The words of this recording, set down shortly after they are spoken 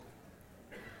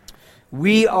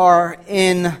We are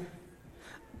in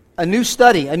a new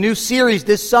study, a new series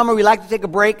this summer. We like to take a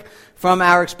break from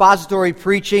our expository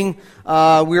preaching.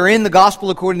 We're in the Gospel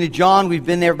according to John. We've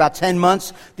been there about 10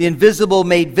 months. The invisible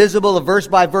made visible, a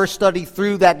verse-by-verse study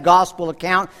through that Gospel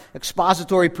account.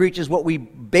 Expository preach is what we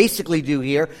basically do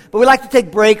here. But we like to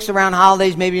take breaks around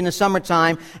holidays, maybe in the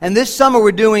summertime. And this summer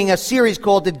we're doing a series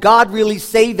called Did God Really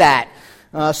Say That?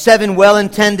 7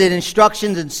 well-intended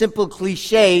instructions and simple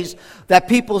cliches that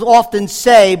people often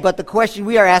say, but the question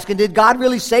we are asking, did God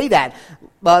really say that?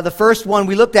 The first one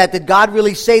we looked at, did God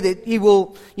really say that He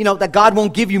will, that God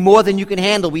won't give you more than you can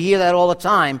handle? We hear that all the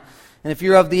time. And if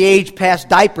you're of the age past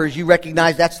diapers, you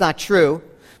recognize that's not true.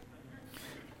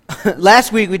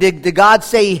 Last week we did God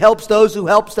say He helps those who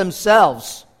helps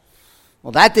themselves?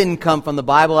 Well, that didn't come from the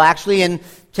Bible, actually, and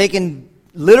taken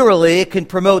literally, it can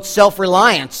promote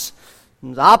self-reliance.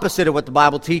 It's the opposite of what the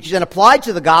Bible teaches, and applied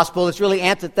to the gospel, it's really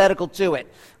antithetical to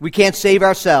it. We can't save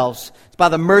ourselves. It's by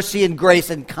the mercy and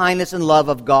grace and kindness and love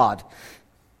of God.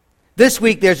 This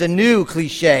week there's a new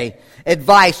cliche,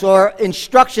 advice or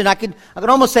instruction. I could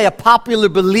almost say a popular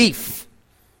belief.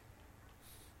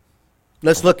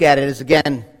 Let's look at it as,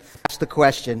 again, ask the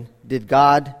question, did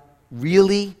God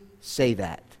really say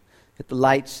that? Hit the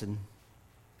lights and...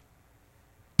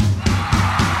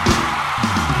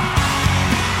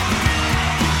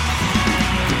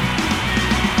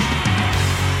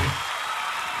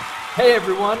 Hey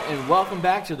everyone, and welcome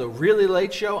back to the Really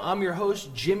Late Show. I'm your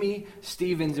host, Jimmy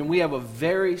Stevens, and we have a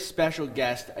very special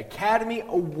guest, Academy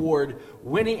Award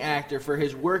winning actor for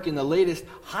his work in the latest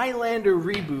Highlander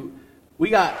reboot. We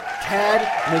got Tad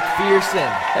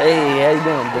McPherson. Hey, how you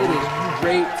doing, buddy? It is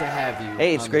great to have you.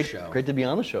 Hey, it's on great, the show. Great to be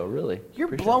on the show. Really, you're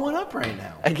blowing up right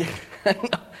now. I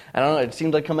don't know. It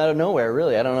seemed like come out of nowhere.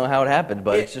 Really, I don't know how it happened,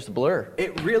 but it's just a blur.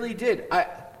 It really did.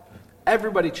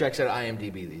 Everybody checks out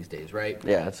IMDb these days, right?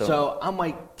 Yeah. So I'm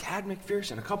like, Tad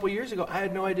McPherson. A couple years ago, I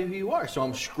had no idea who you are. So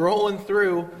I'm scrolling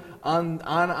through on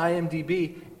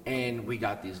IMDb, and we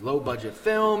got these low-budget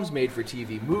films,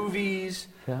 made-for-TV movies.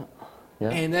 Yeah.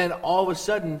 And then all of a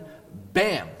sudden,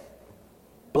 bam!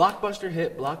 Blockbuster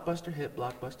hit, blockbuster hit,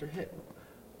 blockbuster hit.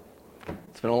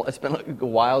 It's been a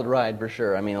wild ride for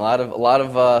sure. I mean, a lot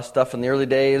of stuff in the early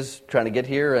days, trying to get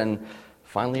here, and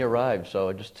finally arrived. So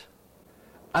it just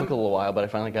took a little while, but I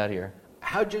finally got here.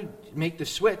 How'd you make the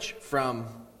switch from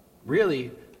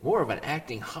really more of an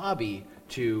acting hobby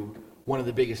to one of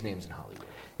the biggest names in Hollywood?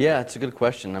 Yeah, it's a good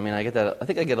question. I mean, I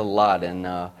think I get a lot, and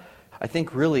I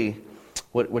think really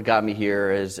what got me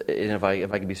here is, and if I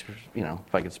could be,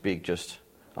 if I could speak just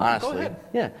honestly, go ahead.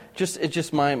 Yeah, it's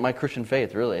just my Christian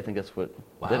faith. Really, I think that's what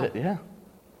did it. Yeah.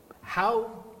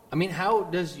 How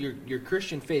does your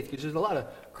Christian faith? Because there's a lot of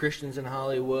Christians in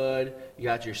Hollywood. You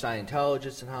got your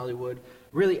Scientologists in Hollywood.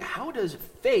 Really, how does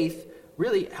faith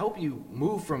really help you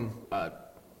move from a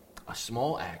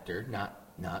small actor,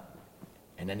 not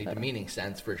in any demeaning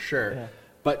sense for sure,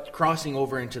 but crossing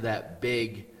over into that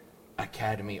big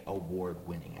Academy Award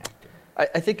winning actor?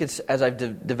 I think it's as I've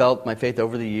developed my faith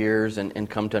over the years and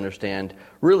come to understand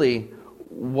really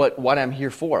what I'm here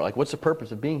for. Like, what's the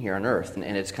purpose of being here on earth?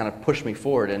 And it's kind of pushed me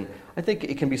forward. And I think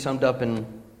it can be summed up in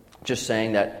just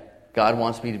saying that God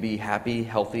wants me to be happy,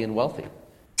 healthy, and wealthy.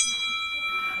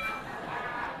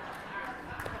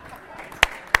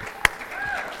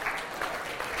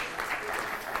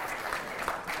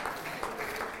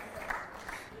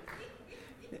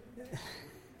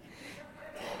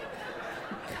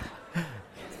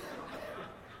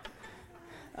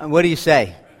 What do you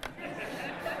say?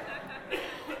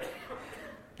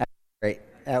 That's great.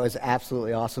 That was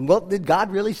absolutely awesome. Well, did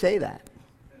God really say that?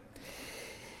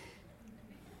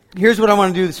 Here's what I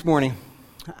want to do this morning.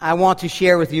 I want to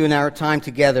share with you in our time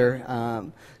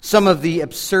together some of the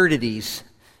absurdities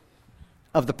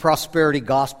of the prosperity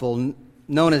gospel,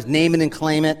 known as name it and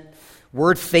claim it,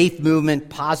 word faith movement,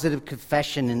 positive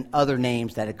confession, and other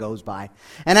names that it goes by.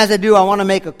 And as I do, I want to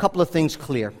make a couple of things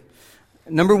clear.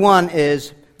 Number one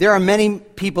is, there are many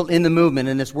people in the movement,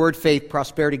 in this word faith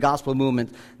prosperity gospel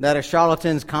movement, that are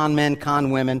charlatans, con men,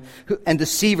 con women, and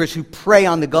deceivers who prey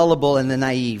on the gullible and the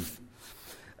naive.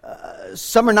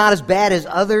 Some are not as bad as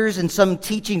others, and some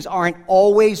teachings aren't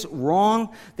always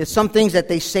wrong. There's some things that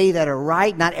they say that are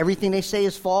right. Not everything they say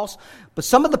is false. But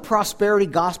some of the prosperity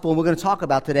gospel, and we're going to talk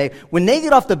about today, when they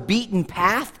get off the beaten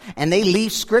path and they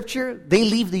leave Scripture, they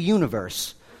leave the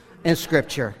universe in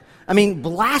Scripture. I mean,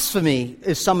 blasphemy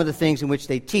is some of the things in which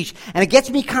they teach. And it gets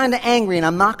me kind of angry, and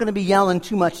I'm not going to be yelling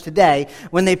too much today,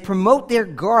 when they promote their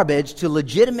garbage to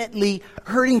legitimately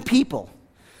hurting people,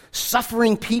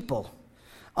 suffering people.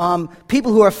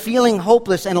 People who are feeling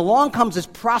hopeless, and along comes this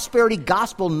prosperity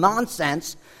gospel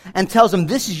nonsense and tells them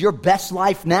this is your best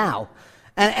life now.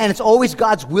 And it's always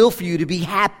God's will for you to be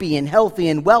happy and healthy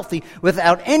and wealthy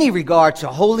without any regard to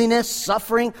holiness,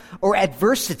 suffering, or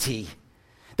adversity.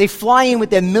 They fly in with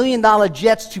their $1 million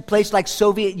jets to places like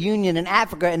Soviet Union and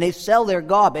Africa, and they sell their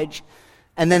garbage,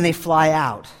 and then they fly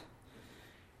out.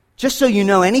 Just so you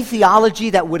know, any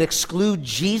theology that would exclude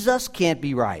Jesus can't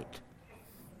be right.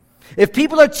 If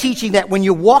people are teaching that when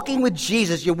you're walking with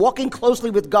Jesus, you're walking closely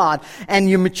with God, and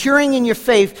you're maturing in your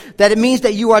faith, that it means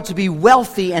that you are to be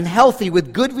wealthy and healthy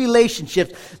with good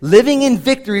relationships, living in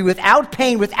victory without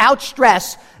pain, without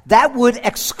stress, that would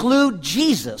exclude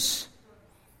Jesus.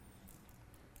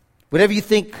 Whatever you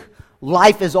think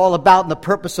life is all about and the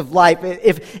purpose of life,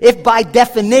 if by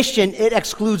definition it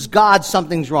excludes God,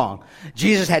 something's wrong.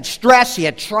 Jesus had stress, he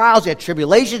had trials, he had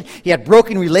tribulation, he had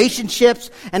broken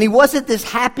relationships, and he wasn't this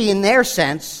happy in their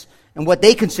sense, and what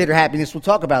they consider happiness. We'll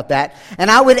talk about that. And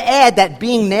I would add that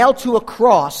being nailed to a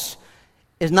cross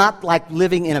is not like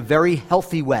living in a very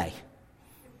healthy way.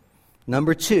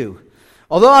 Number 2,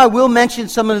 although I will mention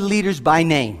some of the leaders by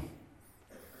name,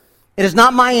 it is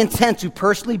not my intent to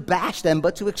personally bash them,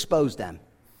 but to expose them.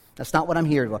 That's not what I'm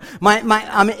here for.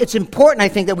 It's important, I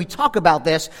think, that we talk about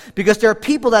this because there are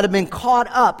people that have been caught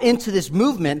up into this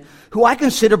movement who I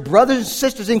consider brothers and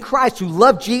sisters in Christ who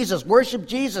love Jesus, worship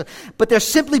Jesus, but they're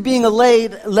simply being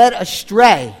led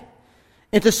astray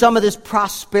into some of this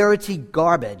prosperity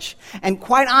garbage. And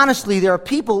quite honestly, there are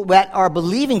people that are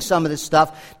believing some of this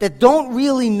stuff that don't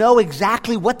really know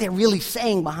exactly what they're really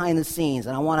saying behind the scenes.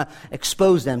 And I want to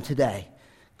expose them today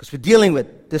because we're dealing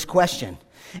with this question.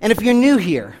 And if you're new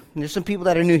here, and there's some people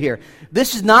that are new here,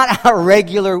 this is not our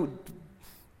regular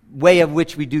way of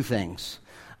which we do things.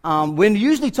 We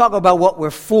usually talk about what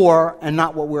we're for and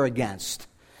not what we're against.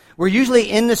 We're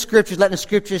usually in the Scriptures, letting the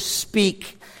Scriptures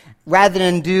speak rather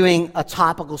than doing a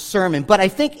topical sermon. But I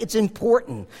think it's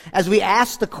important as we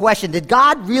ask the question, did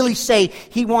God really say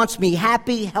he wants me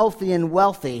happy, healthy, and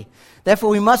wealthy?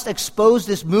 Therefore, we must expose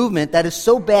this movement that is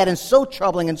so bad and so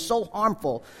troubling and so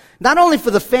harmful, not only for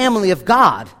the family of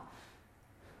God,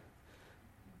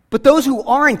 but those who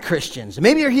aren't Christians.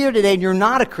 Maybe you're here today and you're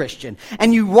not a Christian,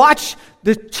 and you watch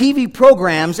the TV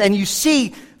programs and you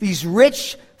see these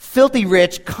rich, filthy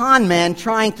rich con men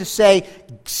trying to say,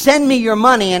 send me your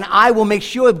money and I will make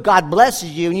sure God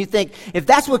blesses you. And you think, if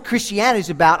that's what Christianity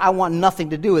is about, I want nothing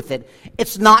to do with it.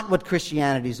 It's not what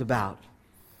Christianity is about.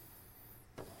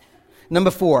 Number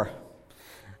 4,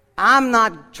 I'm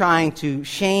not trying to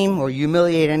shame or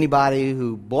humiliate anybody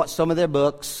who bought some of their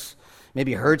books,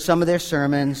 maybe heard some of their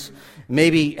sermons,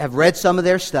 maybe have read some of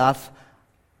their stuff.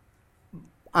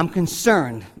 I'm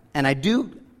concerned, and I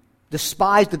do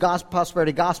despise the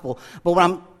prosperity gospel, but what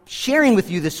I'm sharing with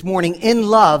you this morning in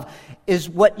love is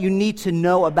what you need to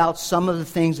know about some of the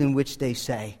things in which they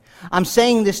say. I'm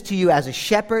saying this to you as a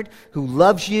shepherd who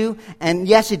loves you, and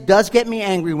yes, it does get me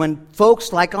angry when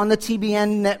folks like on the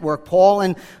TBN network, Paul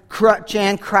and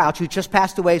Jan Crouch, who just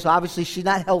passed away, so obviously she's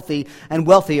not healthy and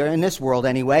wealthier in this world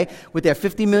anyway, with their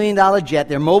 $50 million jet,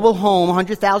 their mobile home,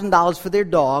 $100,000 for their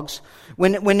dogs,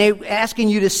 when they're asking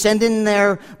you to send in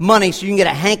their money so you can get a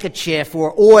handkerchief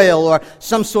or oil or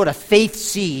some sort of faith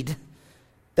seed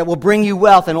that will bring you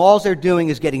wealth, and all they're doing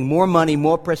is getting more money,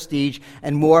 more prestige,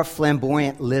 and more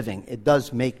flamboyant living. It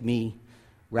does make me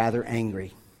rather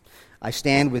angry. I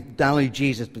stand with not only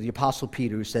Jesus, but the Apostle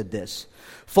Peter, who said this: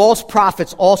 false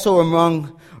prophets also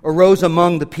arose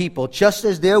among the people, just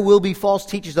as there will be false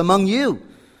teachers among you,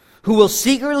 who will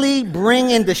secretly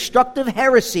bring in destructive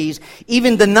heresies,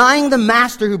 even denying the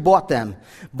master who bought them,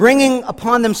 bringing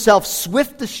upon themselves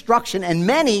swift destruction, and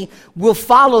many will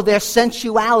follow their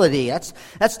sensuality.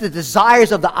 That's the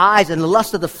desires of the eyes and the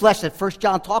lust of the flesh that 1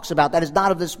 John talks about. That is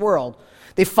not of this world.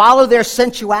 They follow their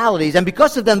sensualities, and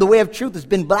because of them, the way of truth has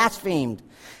been blasphemed.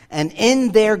 And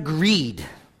in their greed,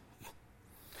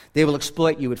 they will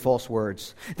exploit you with false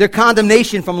words. Their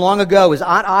condemnation from long ago is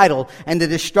not idle, and the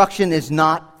destruction is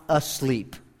not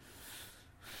asleep.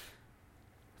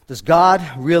 Does God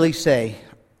really say,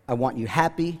 I want you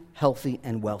happy, healthy,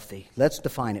 and wealthy? Let's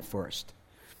define it first.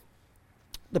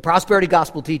 The prosperity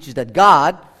gospel teaches that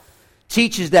God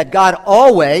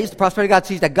always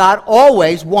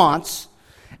wants,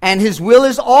 and his will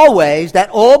is always that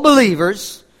all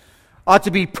believers are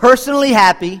to be personally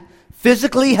happy,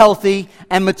 physically healthy,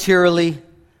 and materially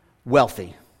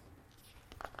wealthy.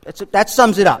 That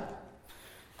sums it up.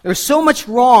 There's so much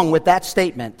wrong with that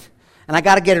statement, and I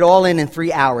got to get it all in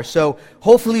 3 hours, so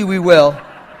hopefully we will.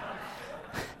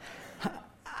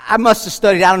 I must have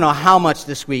studied, I don't know how much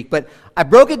this week, but I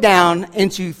broke it down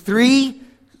into 3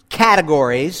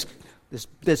 categories.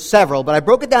 There's several, but I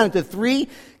broke it down into 3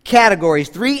 categories,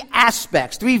 3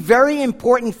 aspects, 3 very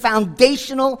important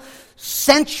foundational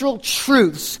central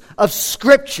truths of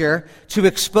Scripture to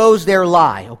expose their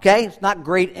lie, okay? It's not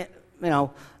great,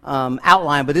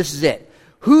 outline, but this is it.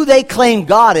 Who they claim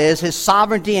God is, his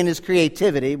sovereignty and his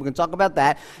creativity. We're going to talk about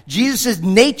that. Jesus'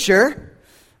 nature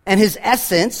and his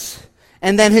essence,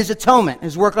 and then his atonement,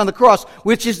 his work on the cross,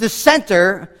 which is the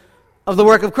center of the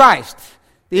work of Christ.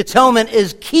 The atonement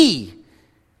is key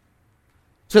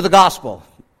to the gospel.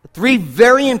 3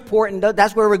 very important,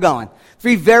 that's where we're going.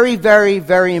 3 very, very,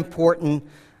 very important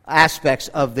aspects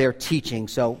of their teaching.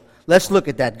 So let's look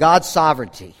at that. God's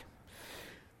sovereignty.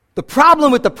 The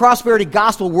problem with the prosperity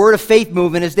gospel word of faith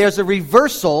movement is there's a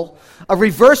reversal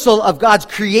of God's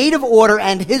creative order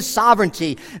and his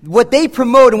sovereignty. What they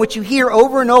promote and what you hear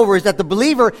over and over is that the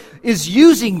believer is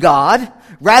using God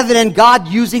rather than God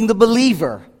using the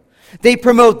believer. They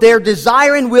promote their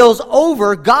desire and wills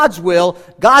over God's will,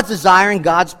 God's desire, and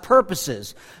God's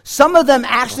purposes. Some of them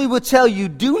actually will tell you,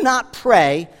 do not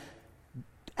pray,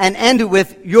 and end it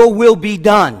with, your will be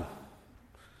done.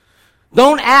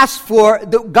 Don't ask for,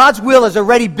 God's will has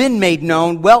already been made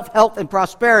known. Wealth, health, and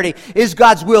prosperity is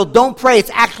God's will. Don't pray. It's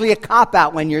actually a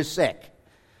cop-out when you're sick.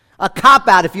 A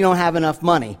cop-out if you don't have enough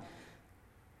money.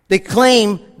 They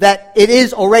claim that it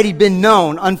is already been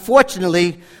known.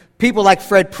 Unfortunately, people like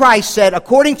Fred Price said,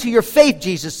 according to your faith,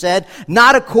 Jesus said,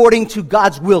 not according to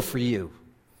God's will for you.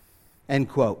 End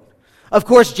quote. Of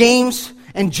course, James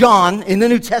and John in the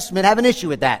New Testament have an issue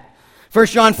with that. 1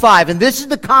 John 5, and this is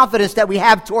the confidence that we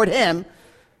have toward him,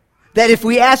 that if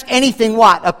we ask anything,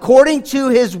 what? According to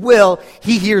his will,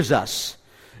 he hears us.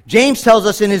 James tells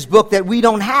us in his book that we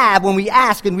don't have when we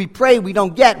ask and we pray, we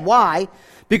don't get. Why?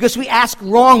 Because we ask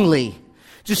wrongly,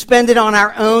 to spend it on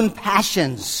our own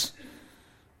passions.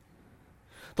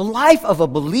 The life of a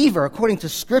believer, according to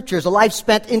Scripture, is a life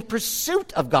spent in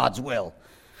pursuit of God's will.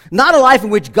 Not a life in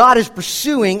which God is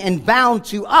pursuing and bound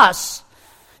to us,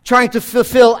 trying to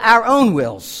fulfill our own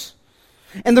wills.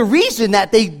 And the reason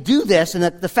that they do this, and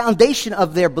that the foundation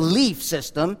of their belief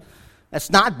system, that's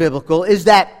not biblical, is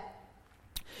that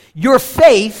your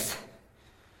faith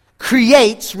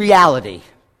creates reality.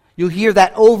 You'll hear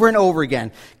that over and over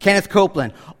again. Kenneth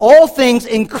Copeland. All things,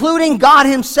 including God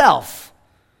himself,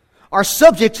 are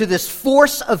subject to this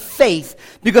force of faith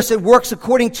because it works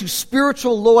according to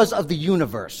spiritual laws of the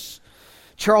universe.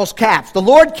 Charles Capps, the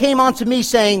Lord came unto me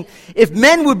saying, if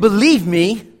men would believe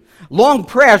me, long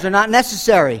prayers are not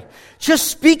necessary. Just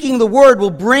speaking the word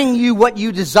will bring you what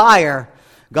you desire.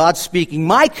 God speaking,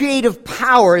 my creative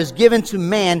power is given to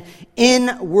man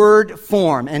in word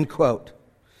form, end quote.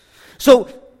 So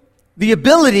the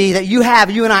ability that you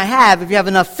and I have, if you have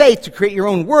enough faith to create your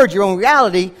own word, your own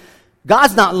reality,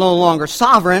 God's not no longer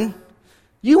sovereign.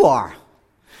 You are.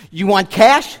 You want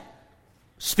cash?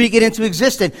 Speak it into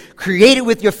existence. Create it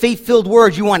with your faith-filled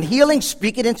words. You want healing?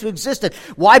 Speak it into existence.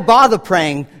 Why bother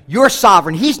praying? You're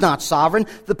sovereign. He's not sovereign.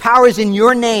 The power is in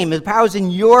your name. The power is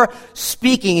in your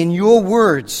speaking, in your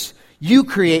words. You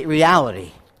create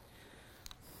reality.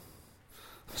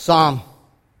 Psalm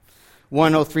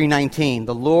 103:19.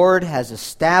 The Lord has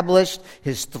established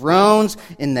his thrones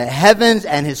in the heavens,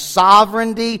 and his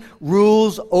sovereignty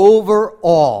rules over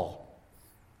all.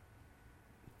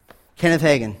 Kenneth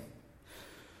Hagin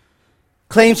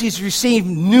claims he's received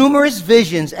numerous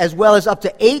visions as well as up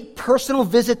to 8 personal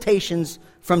visitations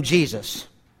from Jesus.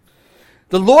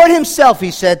 The Lord himself,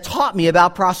 he said, taught me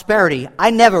about prosperity. I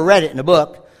never read it in a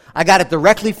book. I got it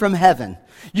directly from heaven.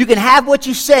 You can have what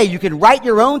you say. You can write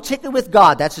your own ticket with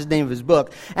God. That's the name of his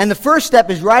book. And the first step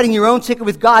is writing your own ticket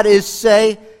with God is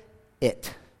say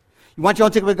it. You want your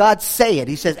own ticket with God? Say it.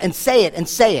 He says, and say it, and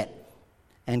say it.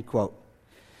 End quote.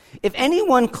 If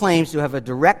anyone claims to have a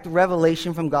direct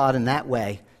revelation from God in that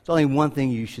way, there's only one thing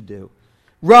you should do.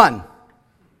 Run.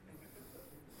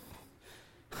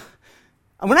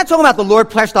 And we're not talking about the Lord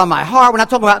pressed on my heart. We're not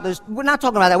talking about this. We're not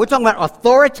talking about that. We're talking about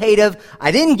authoritative.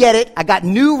 I didn't get it. I got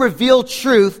new revealed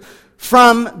truth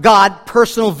from God.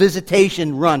 Personal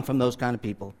visitation. Run from those kind of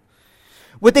people.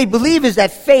 What they believe is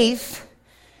that faith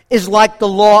is like the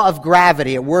law of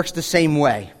gravity. It works the same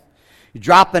way. You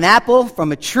drop an apple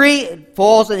from a tree, it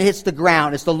falls and it hits the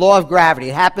ground. It's the law of gravity.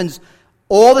 It happens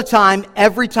all the time.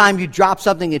 Every time you drop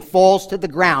something, it falls to the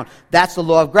ground. That's the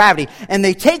law of gravity. And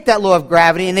they take that law of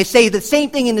gravity and they say the same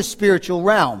thing in the spiritual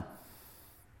realm.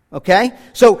 Okay?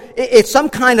 So it's some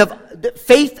kind of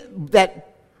faith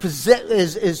that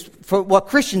is for what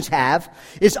Christians have,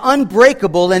 is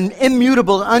unbreakable and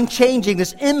immutable and unchanging,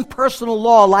 this impersonal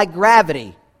law like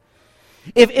gravity.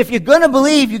 If you're going to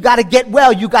believe, you got to get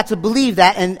well. You got to believe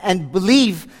that and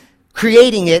believe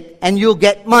creating it, and you'll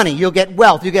get money, you'll get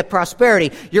wealth, you'll get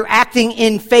prosperity. You're acting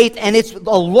in faith, and it's a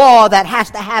law that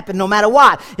has to happen no matter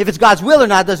what. If it's God's will or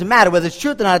not, it doesn't matter. Whether it's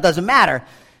truth or not, it doesn't matter.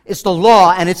 It's the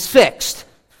law, and it's fixed.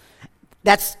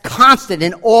 That's constant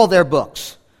in all their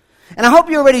books. And I hope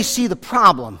you already see the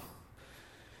problem.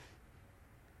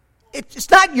 It's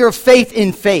not your faith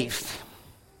in faith.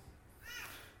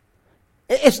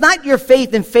 It's not your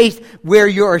faith in faith where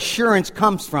your assurance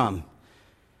comes from.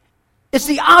 It's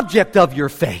the object of your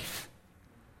faith.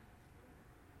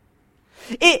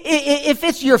 If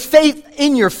it's your faith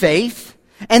in your faith,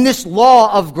 and this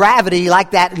law of gravity,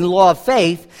 like that in the law of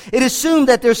faith, it assumes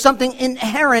that there's something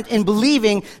inherent in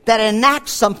believing that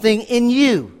enacts something in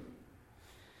you.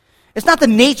 It's not the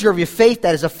nature of your faith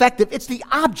that is effective, it's the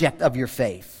object of your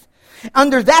faith.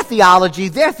 Under that theology,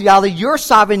 their theology, you're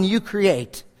sovereign, you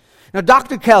create. Now,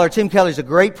 Dr. Keller, Tim Keller, is a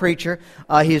great preacher.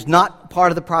 He is not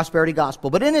part of the prosperity gospel,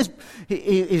 but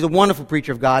he's a wonderful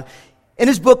preacher of God. In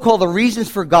his book called The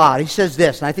Reasons for God, he says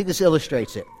this, and I think this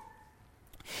illustrates it.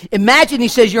 Imagine, he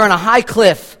says, you're on a high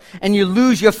cliff and you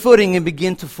lose your footing and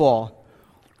begin to fall.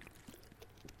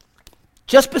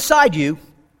 Just beside you,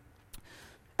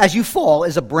 as you fall,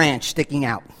 is a branch sticking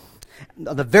out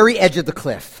on the very edge of the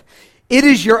cliff. It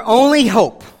is your only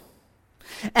hope.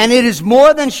 And it is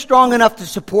more than strong enough to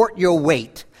support your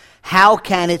weight. How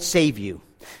can it save you?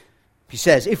 He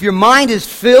says, if your mind is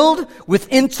filled with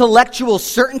intellectual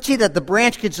certainty that the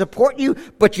branch can support you,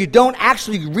 but you don't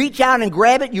actually reach out and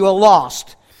grab it, you are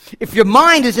lost. If your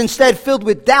mind is instead filled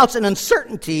with doubts and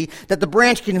uncertainty that the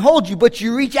branch can hold you, but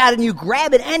you reach out and you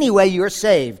grab it anyway, you are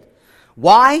saved.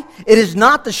 Why? It is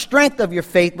not the strength of your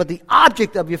faith, but the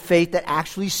object of your faith that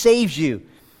actually saves you.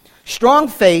 Strong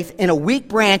faith in a weak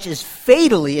branch is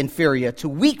fatally inferior to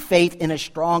weak faith in a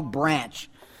strong branch.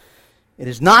 It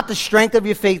is not the strength of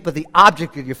your faith, but the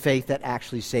object of your faith that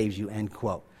actually saves you, end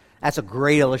quote. That's a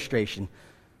great illustration.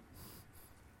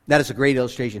 That is a great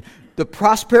illustration. The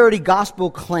prosperity gospel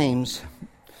claims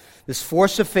this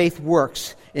force of faith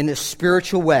works in this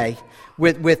spiritual way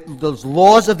with those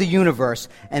laws of the universe,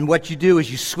 and what you do is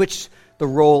you switch the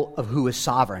role of who is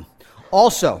sovereign.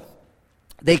 Also,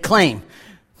 they claim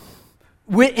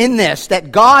in this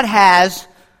that God has,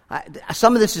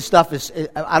 some of this stuff is,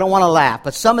 I don't want to laugh,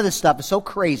 but some of this stuff is so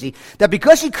crazy that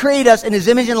because He created us in His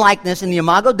image and likeness in the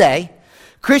Imago Dei,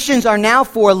 Christians are now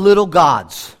for little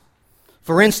gods.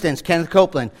 For instance, Kenneth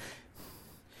Copeland,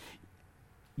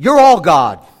 you're all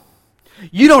God.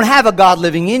 You don't have a God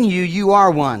living in you, you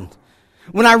are one.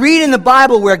 When I read in the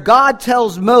Bible where God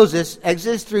tells Moses,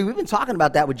 Exodus 3, we've been talking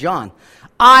about that with John,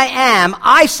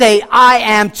 I say I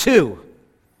am too.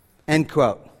 End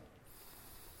quote.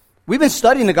 We've been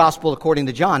studying the gospel according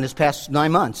to John this past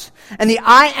 9 months. And the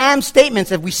I am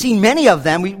statements, if we've seen many of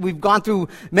them, we've gone through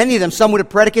many of them, some with a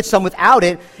predicate, some without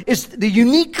it, is the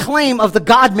unique claim of the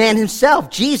God-man himself,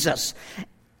 Jesus.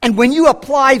 And when you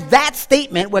apply that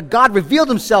statement, where God revealed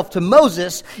himself to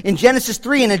Moses in Genesis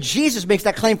 3, and then Jesus makes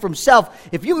that claim for himself,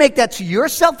 if you make that to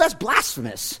yourself, that's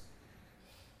blasphemous.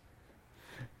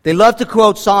 They love to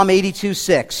quote Psalm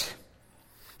 82:6.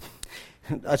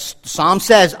 Psalm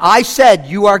says, I said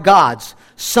you are gods,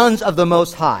 sons of the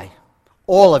Most High.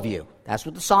 All of you. That's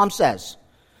what the Psalm says.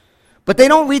 But they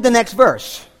don't read the next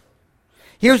verse.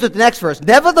 Here's the next verse.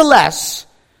 Nevertheless,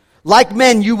 like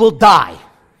men you will die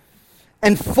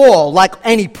and fall like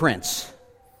any prince.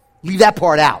 Leave that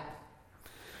part out.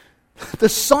 The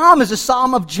psalm is a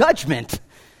psalm of judgment.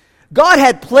 God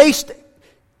had placed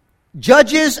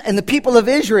judges and the people of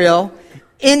Israel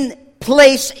in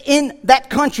place in that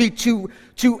country to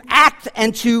act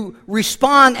and to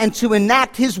respond and to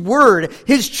enact His word,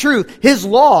 His truth, His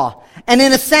law. And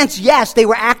in a sense, yes, they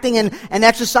were acting and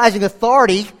exercising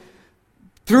authority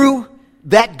through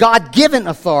that God-given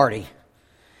authority.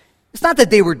 It's not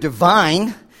that they were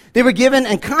divine. They were given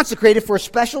and consecrated for a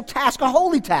special task, a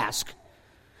holy task.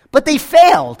 But they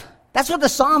failed. That's what the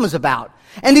psalm is about.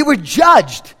 And they were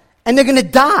judged, and they're going to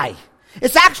die.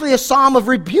 It's actually a psalm of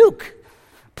rebuke,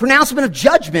 pronouncement of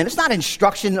judgment. It's not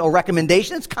instruction or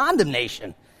recommendation. It's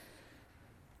condemnation.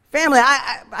 Family,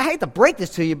 I hate to break this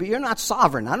to you, but you're not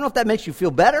sovereign. I don't know if that makes you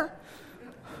feel better.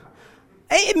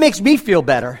 It makes me feel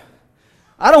better.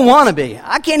 I don't want to be.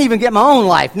 I can't even get my own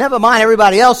life. Never mind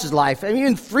everybody else's life. I mean,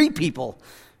 even 3 people.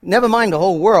 Never mind the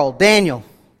whole world. Daniel.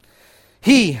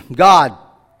 He, God,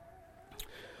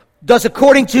 does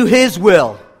according to His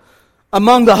will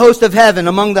among the host of heaven,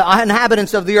 among the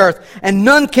inhabitants of the earth, and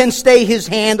none can stay His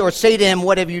hand or say to Him,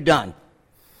 what have you done?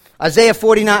 Isaiah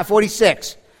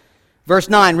 46, verse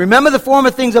 9. Remember the former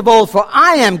things of old, for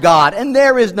I am God, and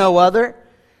there is no other.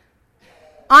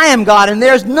 I am God, and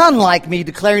there is none like me,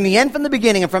 declaring the end from the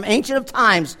beginning, and from ancient of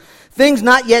times Things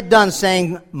not yet done,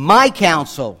 saying, my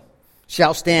counsel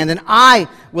shall stand, and I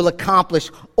will accomplish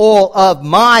all of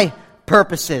my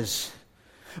purposes.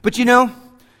 But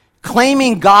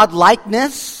claiming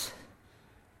God-likeness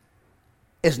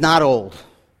is not old.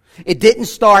 It didn't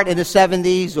start in the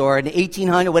 70s or in the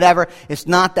 1800s, whatever. It's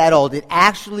not that old. It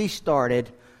actually started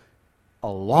a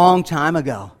long time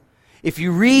ago. If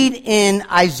you read in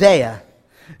Isaiah,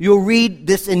 you'll read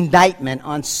this indictment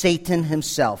on Satan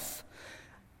himself.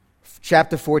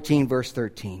 Chapter 14, verse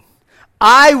 13.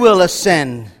 I will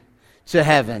ascend to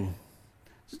heaven.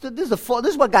 This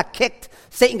is what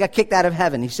Satan got kicked out of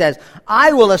heaven. He says,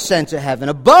 I will ascend to heaven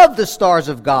above the stars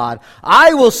of God.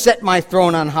 I will set my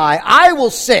throne on high. I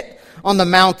will sit on the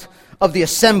mount of the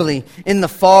assembly in the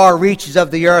far reaches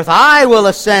of the earth. I will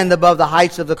ascend above the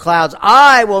heights of the clouds.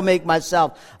 I will make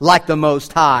myself like the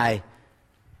Most High.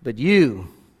 But you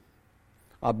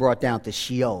are brought down to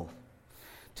Sheol,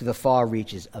 to the far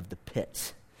reaches of the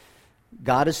pit.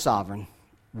 God is sovereign.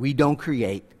 We don't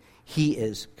create. He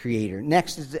is creator.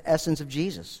 Next is the essence of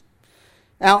Jesus.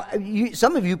 Now,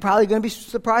 some of you are probably going to be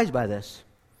surprised by this.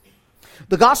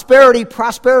 The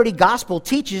prosperity gospel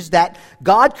teaches that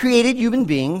God created human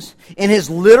beings in his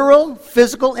literal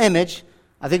physical image.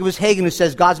 I think it was Hagen who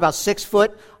says God's about 6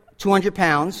 foot, 200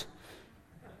 pounds.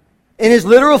 In his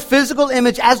literal physical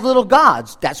image as little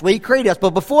gods. That's the way he created us.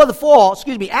 But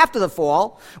after the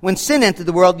fall, when sin entered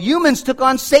the world, humans took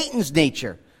on Satan's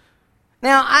nature.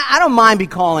 Now, I don't mind you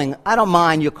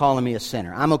calling me a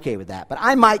sinner. I'm okay with that. But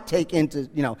I might take into,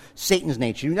 Satan's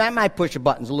nature. I might push the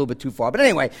buttons a little bit too far. But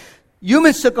anyway,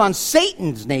 humans took on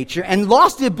Satan's nature and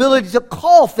lost the ability to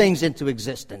call things into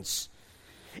existence.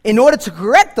 In order to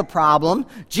correct the problem,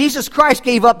 Jesus Christ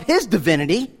gave up his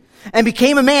divinity and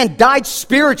became a man, died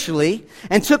spiritually,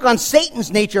 and took on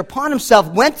Satan's nature upon himself,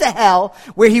 went to hell,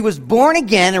 where he was born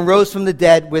again and rose from the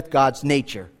dead with God's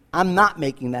nature. I'm not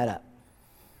making that up.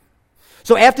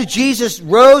 So after Jesus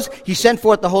rose, he sent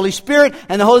forth the Holy Spirit,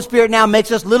 and the Holy Spirit now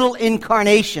makes us little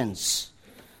incarnations,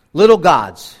 little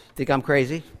gods. Think I'm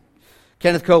crazy?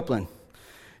 Kenneth Copeland.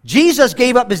 Jesus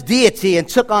gave up his deity and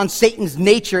took on Satan's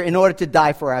nature in order to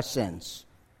die for our sins.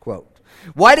 Quote.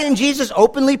 Why didn't Jesus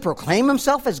openly proclaim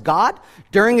himself as God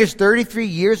during his 33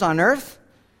 years on earth?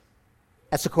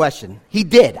 That's the question. He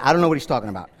did. I don't know what he's talking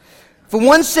about. For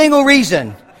one single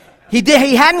reason. He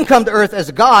hadn't come to earth as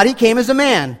a God. He came as a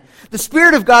man. The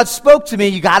Spirit of God spoke to me.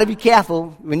 You got to be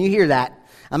careful when you hear that.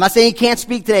 I'm not saying he can't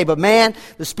speak today, but man,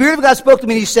 the Spirit of God spoke to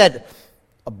me and he said,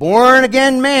 a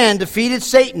born-again man defeated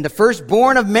Satan. The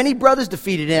firstborn of many brothers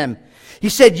defeated him. He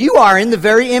said, you are in the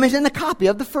very image and the copy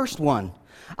of the first one.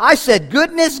 I said,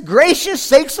 goodness gracious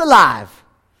sakes alive.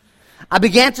 I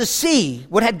began to see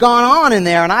what had gone on in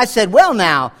there, and I said, well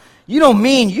now,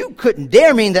 you couldn't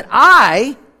dare mean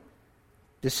that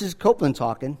this is Copeland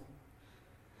talking,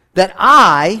 that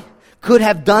I could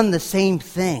have done the same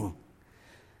thing.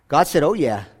 God said, oh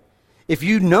yeah, if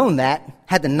you'd known that,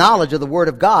 had the knowledge of the Word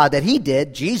of God that he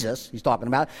did, Jesus, he's talking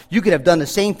about, you could have done the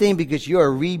same thing because you're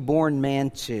a reborn man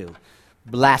too.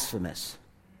 Blasphemous.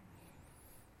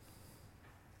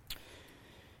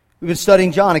 We've been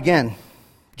studying John again.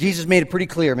 Jesus made it pretty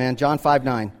clear, man. John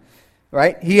 5:9.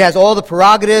 Right? He has all the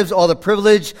prerogatives, all the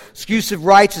privilege, exclusive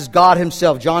rights as God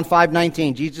himself. John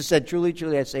 5:19. Jesus said, truly,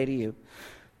 truly, I say to you,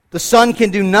 the Son can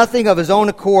do nothing of his own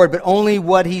accord, but only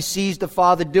what he sees the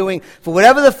Father doing. For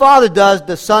whatever the Father does,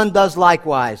 the Son does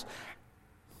likewise.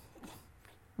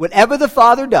 Whatever the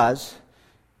Father does,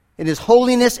 in his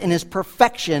holiness and his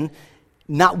perfection,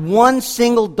 not one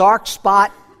single dark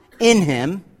spot in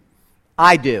him,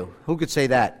 I do. Who could say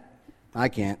that? I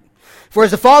can't. For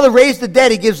as the Father raised the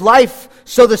dead, he gives life,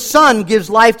 so the Son gives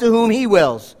life to whom he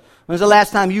wills. When was the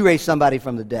last time you raised somebody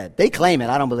from the dead? They claim it.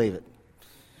 I don't believe it.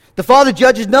 The Father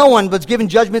judges no one, but is giving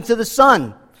judgment to the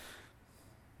Son,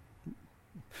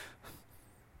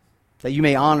 that you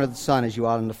may honor the Son as you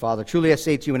honor the Father. Truly I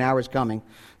say to you, an hour is coming.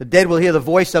 The dead will hear the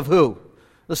voice of who?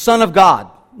 The Son of God.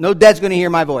 No dead's going to hear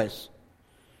my voice.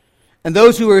 And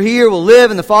those who are here will live,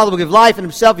 and the Father will give life in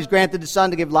himself. He's granted the Son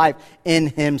to give life in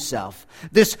himself.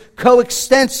 This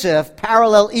coextensive,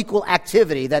 parallel, equal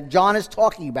activity that John is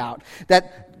talking about,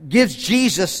 that gives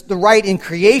Jesus the right in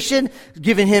creation,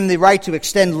 giving him the right to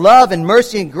extend love and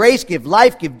mercy and grace, give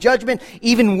life, give judgment,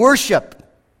 even worship.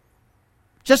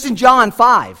 Just in John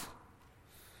 5.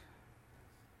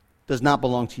 Does not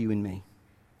belong to you and me.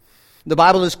 The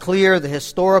Bible is clear, the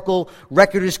historical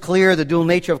record is clear, the dual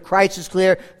nature of Christ is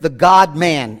clear, the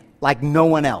God-man like no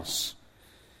one else.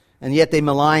 And yet they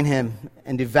malign him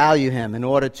and devalue him in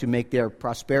order to make their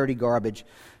prosperity garbage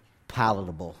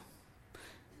palatable.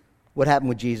 What happened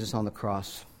with Jesus on the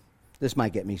cross? This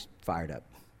might get me fired up.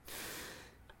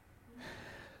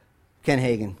 Ken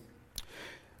Hagin.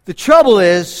 The trouble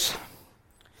is,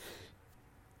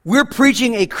 we're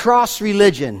preaching a cross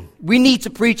religion. We need to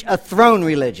preach a throne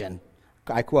religion.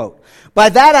 I quote. By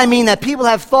that I mean that people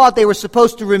have thought they were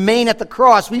supposed to remain at the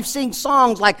cross. We've seen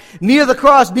songs like, near the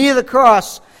cross, near the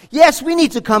cross. Yes, we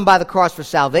need to come by the cross for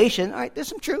salvation. All right, there's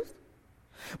some truth.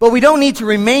 But we don't need to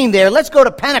remain there. Let's go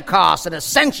to Pentecost and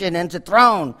ascension and to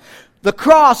throne. The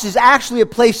cross is actually a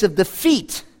place of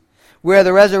defeat, where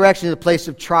the resurrection is a place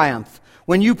of triumph.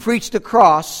 When you preach the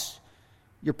cross,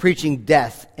 you're preaching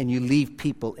death, and you leave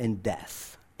people in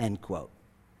death. End quote.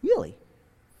 Really?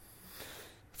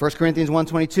 1 Corinthians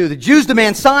 1:22. The Jews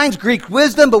demand signs, Greek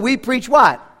wisdom, but we preach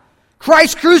what?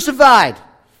 Christ crucified.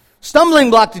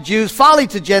 Stumbling block to Jews, folly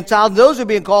to Gentiles, those who are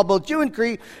being called both Jew and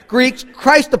Greeks,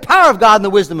 Christ the power of God and the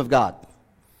wisdom of God.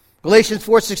 Galatians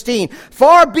 4:16.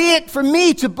 Far be it from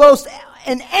me to boast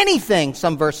in anything,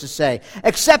 some verses say,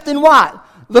 except in what?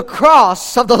 The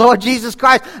cross of the Lord Jesus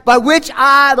Christ, by which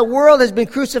the world has been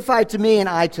crucified to me and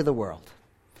I to the world.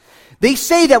 They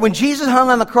say that when Jesus hung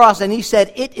on the cross and he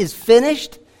said, it is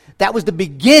finished, that was the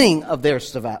beginning of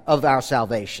our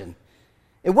salvation.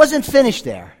 It wasn't finished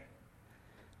there.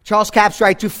 Charles Capps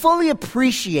writes, to fully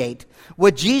appreciate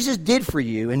what Jesus did for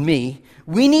you and me,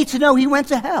 we need to know he went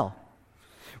to hell,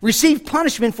 received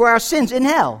punishment for our sins in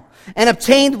hell, and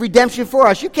obtained redemption for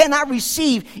us. You cannot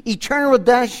receive eternal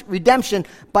redemption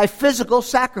by physical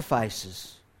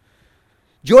sacrifices.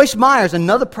 Joyce Myers,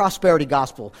 another prosperity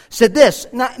gospel, said this,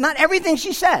 not everything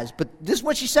she says, but this is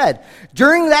what she said.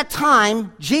 During that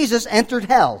time, Jesus entered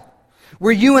hell,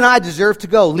 where you and I deserve to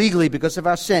go legally because of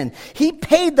our sin. He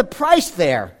paid the price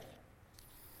there.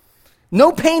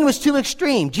 No pain was too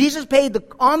extreme. Jesus paid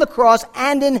on the cross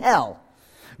and in hell.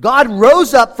 God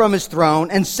rose up from his throne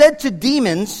and said to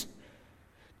demons,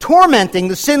 tormenting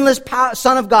the sinless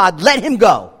Son of God, let him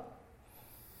go.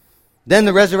 Then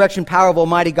the resurrection power of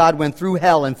Almighty God went through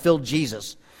hell and filled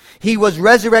Jesus. He was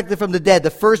resurrected from the dead, the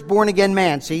first born-again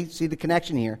man. See the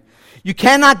connection here. You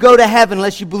cannot go to heaven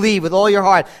unless you believe with all your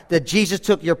heart that Jesus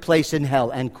took your place in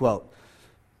hell, end quote.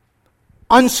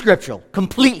 Unscriptural,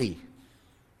 completely.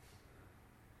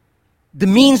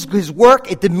 Demeans his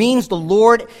work, it demeans the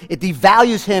Lord, it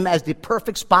devalues him as the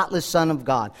perfect, spotless Son of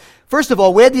God. First of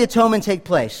all, where did the atonement take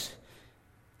place?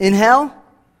 In hell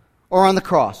or on the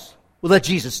cross? We'll let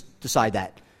Jesus decide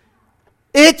that.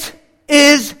 It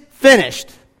is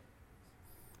finished.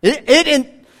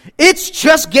 It's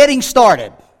just getting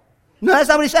started. No, that's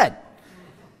not what he said.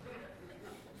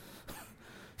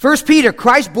 1 Peter,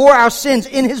 Christ bore our sins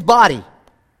in his body.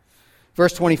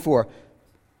 Verse 24.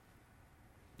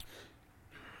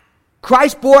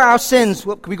 Christ bore our sins.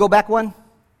 Can we go back one?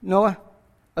 Noah?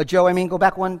 Joe, go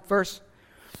back one verse.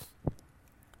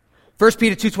 1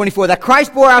 Peter 2:24. That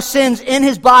Christ bore our sins in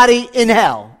his body in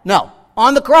hell. No,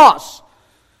 on the cross.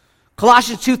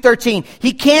 Colossians 2:13.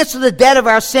 He canceled the debt of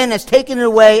our sin, has taken it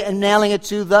away and nailing it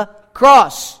to the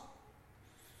cross.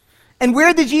 And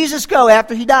where did Jesus go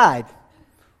after he died?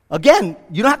 Again,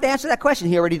 you don't have to answer that question.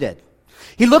 He already did.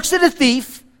 He looks at the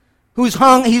thief who's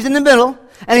hung, he's in the middle,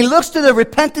 and he looks to the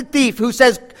repentant thief who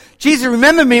says, Jesus,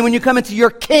 remember me when you come into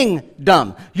your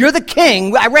kingdom. You're the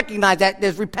king. I recognize that.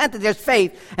 There's repentance, there's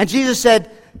faith. And Jesus said,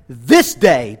 this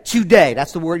day, today,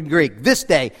 that's the word in Greek, this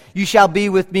day, you shall be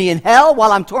with me in hell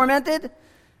while I'm tormented.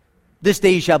 This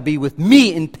day you shall be with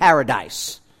me in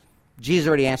paradise. Jesus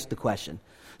already answered the question.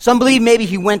 Some believe maybe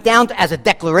he went down as a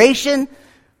declaration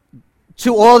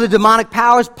to all the demonic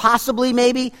powers, possibly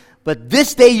maybe, but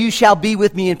this day you shall be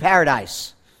with me in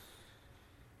paradise.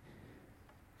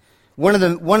 One of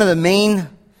the main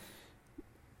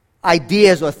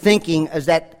ideas or thinking is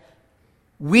that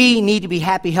we need to be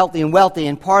happy, healthy, and wealthy,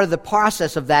 and part of the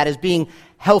process of that is being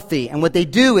healthy. And what they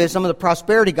do is, some of the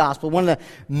prosperity gospel, one of the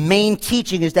main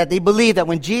teaching is that they believe that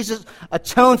when Jesus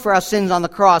atoned for our sins on the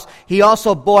cross, he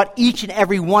also bought each and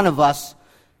every one of us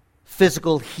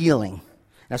physical healing.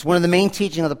 That's one of the main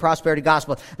teaching of the prosperity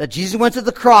gospel, that Jesus went to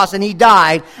the cross and he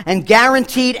died and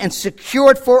guaranteed and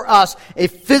secured for us a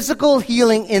physical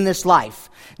healing in this life.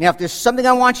 Now, if there's something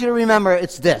I want you to remember,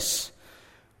 it's this: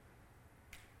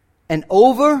 an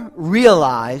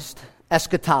over-realized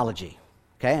eschatology.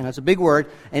 Okay, and that's a big word.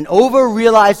 An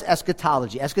over-realized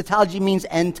eschatology. Eschatology means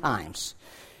end times.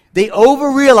 They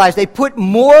over-realize, they put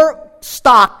more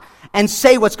stock and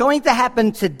say what's going to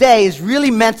happen today is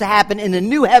really meant to happen in the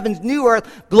new heavens, new earth,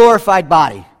 glorified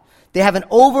body. They have an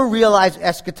over-realized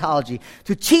eschatology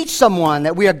to teach someone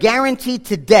that we are guaranteed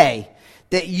today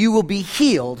that you will be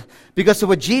healed because of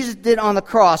what Jesus did on the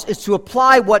cross, is to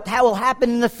apply what will happen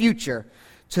in the future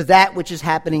to that which is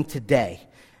happening today.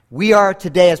 We are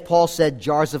today, as Paul said,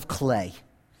 jars of clay.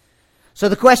 So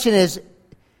the question is,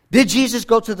 Did Jesus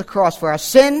go to the cross for our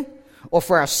sin, or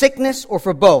for our sickness, or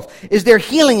for both? Is there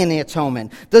healing in the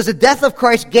atonement? Does the death of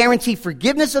Christ guarantee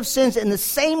forgiveness of sins in the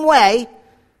same way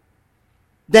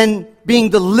than being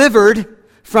delivered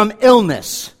from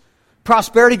illness?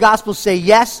 Prosperity gospels say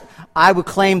yes. I would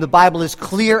claim the Bible is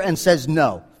clear and says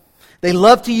no. They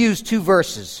love to use two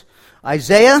verses,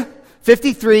 Isaiah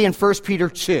 53 and 1 Peter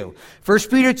 2. 1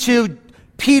 Peter 2,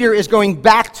 Peter is going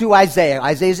back to Isaiah.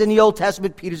 Isaiah's in the Old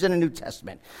Testament, Peter's in the New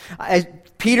Testament.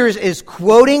 Peter is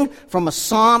quoting from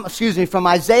from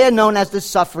Isaiah known as the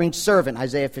suffering servant,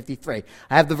 Isaiah 53.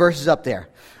 I have the verses up there.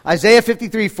 Isaiah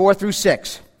 53, 4 through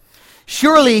 6.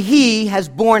 Surely he has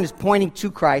borne, is pointing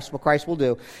to Christ, what Christ will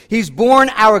do. He's borne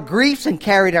our griefs and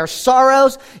carried our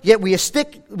sorrows, yet we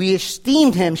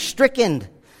esteemed him stricken,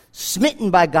 smitten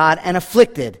by God, and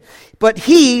afflicted. But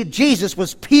he, Jesus,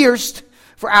 was pierced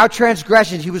for our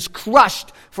transgressions. He was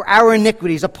crushed for our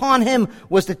iniquities. Upon him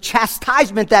was the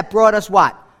chastisement that brought us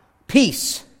what?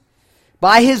 Peace.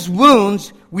 By his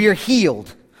wounds we are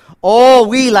healed. All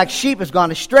we like sheep has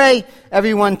gone astray.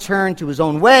 Everyone turned to his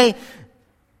own way.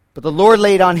 But the Lord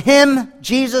laid on him,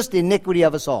 Jesus, the iniquity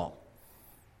of us all.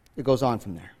 It goes on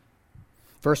from there.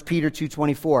 1 Peter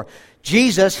 2:24.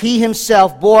 Jesus, he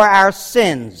himself bore our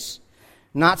sins,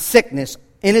 not sickness,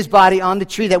 in his body on the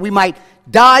tree, that we might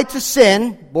die to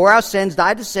sin, bore our sins,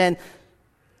 died to sin,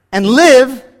 and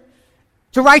live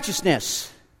to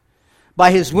righteousness.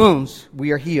 By his wounds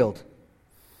we are healed.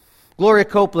 Gloria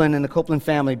Copeland and the Copeland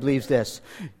family believes this.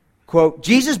 Quote,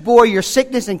 Jesus bore your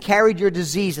sickness and carried your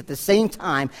disease at the same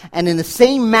time and in the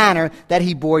same manner that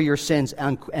he bore your sins,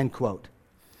 end quote.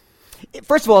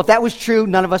 First of all, if that was true,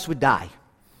 none of us would die.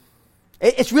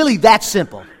 It's really that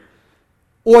simple.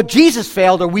 Or Jesus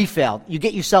failed or we failed. You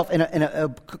get yourself in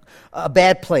a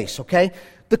bad place, okay?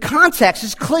 The context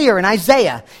is clear in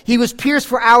Isaiah. He was pierced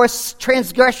for our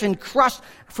transgression, crushed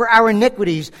for our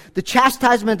iniquities. The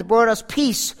chastisement that brought us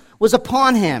peace was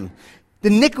upon him. The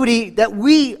iniquity that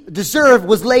we deserve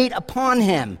was laid upon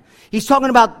him. He's talking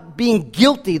about being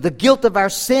guilty, the guilt of our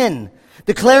sin,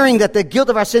 declaring that the guilt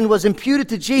of our sin was imputed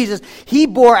to Jesus. He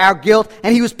bore our guilt,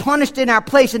 and he was punished in our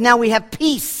place, and now we have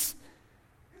peace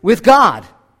with God.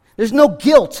 There's no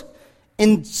guilt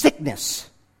in sickness.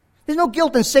 There's no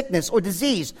guilt in sickness or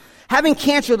disease. Having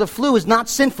cancer or the flu is not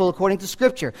sinful according to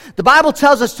Scripture. The Bible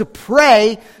tells us to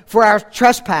pray for our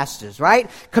trespasses,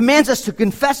 right? Commands us to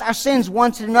confess our sins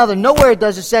one to another. Nowhere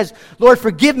does it says, Lord,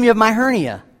 forgive me of my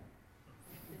hernia.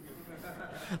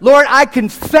 Lord, I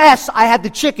confess I had the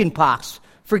chicken pox.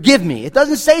 Forgive me. It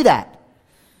doesn't say that.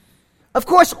 Of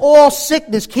course, all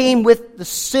sickness came with the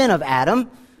sin of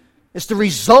Adam. It's the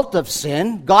result of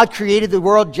sin. God created the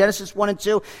world, Genesis 1 and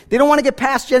 2. They don't want to get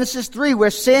past Genesis 3, where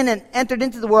sin entered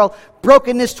into the world,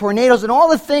 brokenness, tornadoes, and all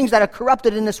the things that are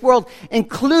corrupted in this world,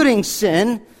 including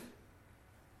sin.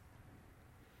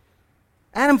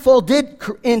 Adam's fall did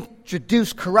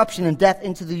introduce corruption and death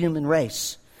into the human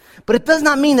race. But it does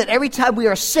not mean that every time we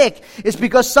are sick, it's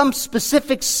because some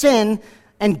specific sin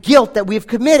and guilt that we have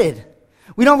committed.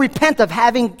 We don't repent of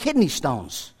having kidney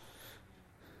stones.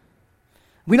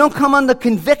 We don't come under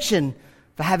conviction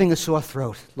for having a sore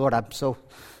throat. Lord, I'm so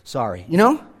sorry. You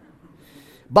know?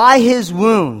 By his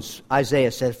wounds,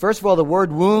 Isaiah said. First of all, the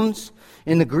word wounds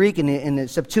in the Greek, in the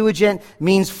Septuagint,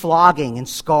 means flogging and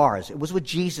scars. It was what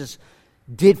Jesus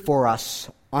did for us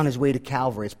on his way to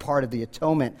Calvary. It's part of the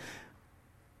atonement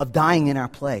of dying in our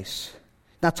place.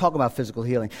 Not talking about physical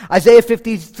healing. Isaiah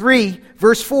 53,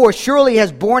 verse 4, surely he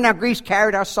has borne our griefs,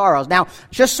 carried our sorrows. Now,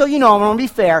 just so you know, I'm going to be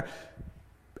fair,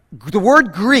 the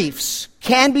word griefs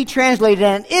can be translated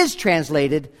and is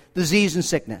translated disease and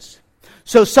sickness.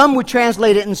 So some would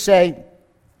translate it and say,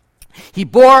 he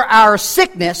bore our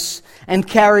sickness and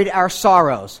carried our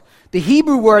sorrows. The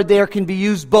Hebrew word there can be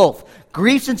used both.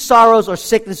 Griefs and sorrows or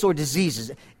sickness or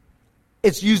diseases.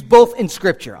 It's used both in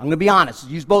Scripture. I'm going to be honest.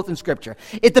 It's used both in Scripture.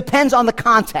 It depends on the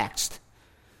context.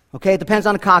 Okay, it depends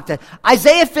on the context.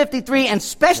 Isaiah 53, and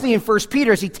especially in 1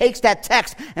 Peter, as he takes that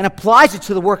text and applies it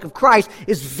to the work of Christ,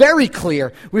 is very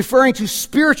clear, referring to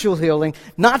spiritual healing,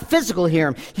 not physical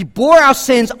healing. He bore our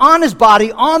sins on his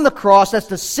body, on the cross. That's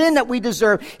the sin that we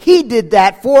deserve. He did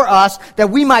that for us, that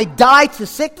we might die to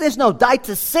sickness, die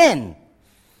to sin,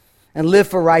 and live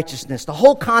for righteousness. The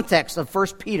whole context of 1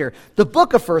 Peter, the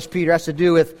book of 1 Peter, has to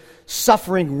do with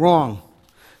suffering wrong,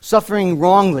 suffering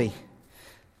wrongly.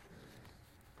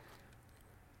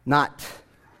 Not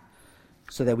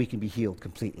so that we can be healed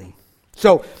completely.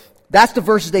 So, that's the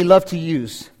verses they love to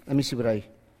use. Let me see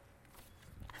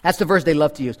that's the verse they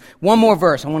love to use. One more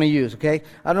verse I want to use, okay?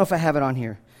 I don't know if I have it on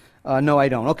here. No, I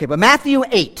don't. Okay, but Matthew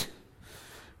 8.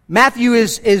 Matthew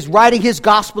is writing his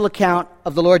gospel account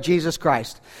of the Lord Jesus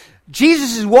Christ.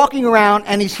 Jesus is walking around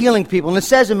and he's healing people. And it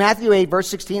says in Matthew 8, verse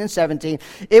 16 and 17,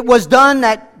 it was done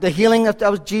that the healing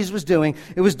that Jesus was doing,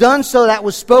 it was done so that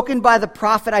was spoken by the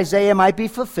prophet Isaiah might be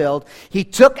fulfilled. He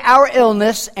took our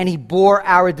illness and he bore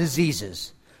our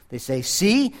diseases. They say,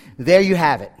 see, there you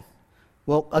have it.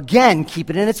 Well, again, keep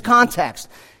it in its context.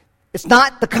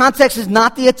 The context is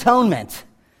not the atonement.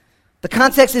 The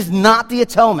context is not the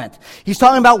atonement. He's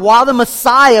talking about while the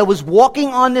Messiah was walking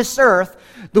on this earth,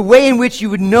 the way in which you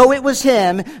would know it was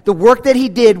him, the work that he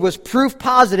did was proof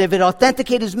positive. It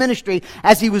authenticated his ministry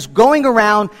as he was going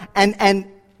around and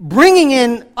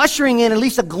ushering in at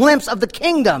least a glimpse of the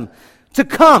kingdom to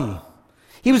come.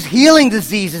 He was healing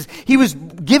diseases. He was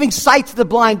giving sight to the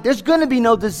blind. There's going to be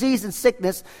no disease and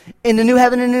sickness in the new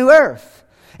heaven and new earth.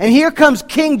 And here comes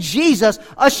King Jesus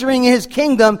ushering in his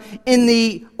kingdom in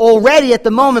the already at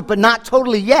the moment, but not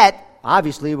totally yet.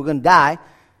 Obviously, we're going to die.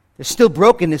 There's still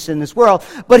brokenness in this world.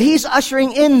 But he's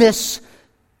ushering in this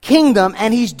kingdom,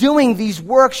 and he's doing these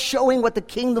works showing what the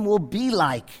kingdom will be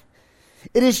like.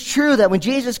 It is true that when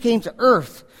Jesus came to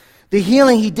earth, the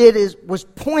healing he did was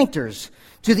pointers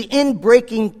to the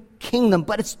end-breaking kingdom.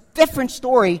 But it's a different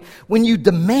story when you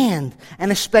demand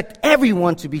and expect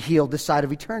everyone to be healed this side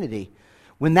of eternity,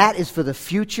 when that is for the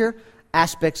future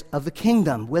aspects of the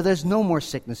kingdom, where there's no more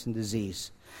sickness and disease.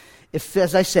 If,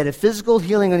 as I said, if physical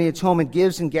healing on the atonement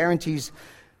gives and guarantees,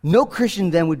 no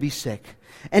Christian then would be sick.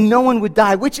 And no one would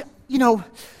die, which,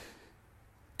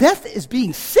 death is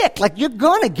being sick. Like, you're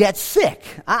going to get sick.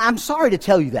 I'm sorry to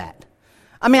tell you that.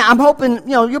 I mean, I'm hoping,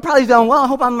 you're probably going, well, I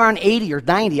hope I'm around 80 or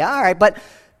 90. All right, but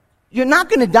you're not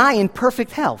going to die in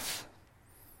perfect health.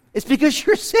 It's because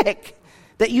you're sick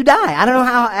that you die. I don't know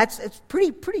how, it's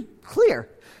pretty clear.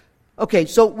 Okay,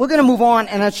 so we're going to move on,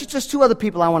 and it's just two other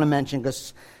people I want to mention,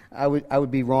 because I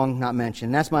would be wrong not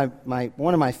mentioning. That's my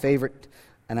one of my favorite,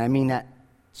 and I mean that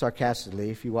sarcastically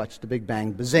if you watch The Big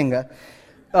Bang, Bazinga.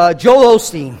 Joel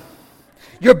Osteen,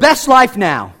 your best life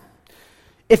now.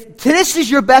 If this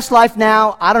is your best life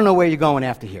now, I don't know where you're going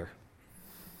after here.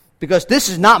 Because this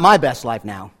is not my best life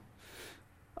now.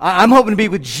 I'm hoping to be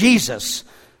with Jesus.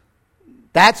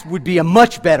 That would be a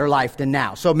much better life than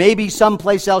now. So maybe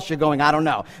someplace else you're going, I don't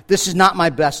know. This is not my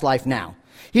best life now.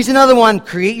 He's another one,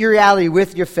 create your reality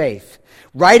with your faith.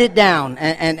 Write it down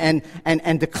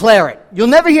and declare it. You'll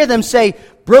never hear them say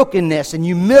brokenness and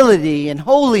humility and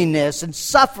holiness and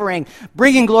suffering,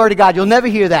 bringing glory to God. You'll never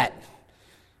hear that.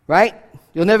 Right?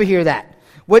 You'll never hear that.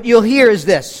 What you'll hear is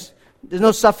this. There's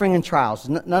no suffering and trials.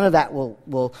 None of that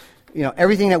will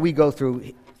everything that we go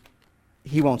through,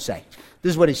 he won't say.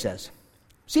 This is what he says.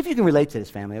 See if you can relate to this,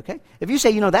 family, okay? If you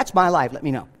say, that's my life, let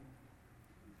me know.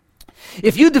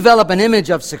 If you develop an image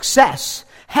of success,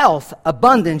 health,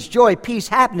 abundance, joy, peace,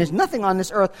 happiness, nothing on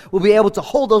this earth will be able to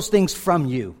hold those things from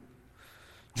you.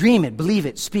 Dream it, believe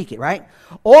it, speak it, right?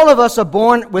 All of us are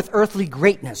born with earthly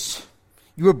greatness.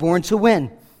 You were born to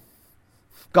win.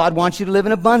 God wants you to live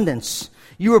in abundance.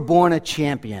 You were born a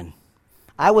champion.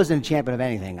 I wasn't a champion of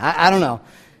anything. I don't know.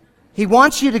 He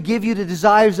wants you to give you the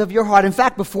desires of your heart. In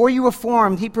fact, before you were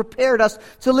formed, he prepared us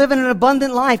to live in an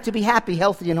abundant life, to be happy,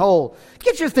 healthy, and whole.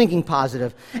 Get your thinking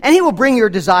positive, and he will bring your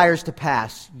desires to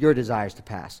pass.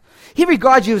 He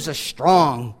regards you as a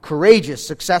strong, courageous,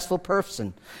 successful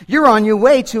person. You're on your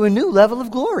way to a new level of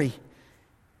glory.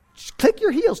 Just click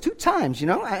your heels 2 times,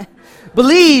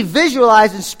 Believe,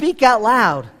 visualize, and speak out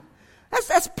loud.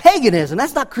 That's paganism.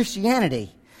 That's not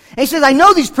Christianity. And he says, I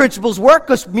know these principles work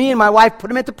because me and my wife put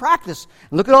them into practice.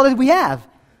 And look at all that we have.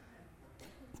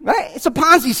 Right? It's a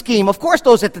Ponzi scheme. Of course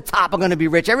those at the top are going to be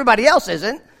rich. Everybody else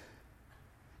isn't.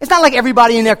 It's not like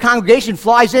everybody in their congregation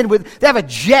flies in they have a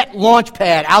jet launch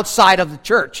pad outside of the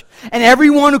church. And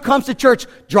everyone who comes to church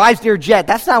drives their jet.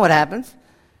 That's not what happens.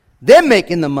 They're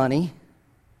making the money.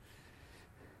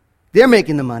 They're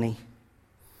making the money.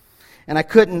 And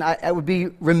I would be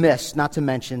remiss not to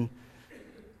mention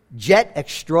jet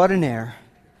extraordinaire,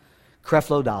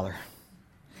 Creflo Dollar.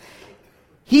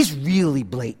 He's really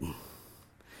blatant.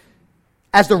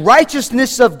 As the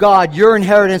righteousness of God, your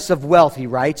inheritance of wealth, he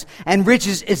writes, and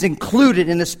riches is included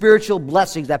in the spiritual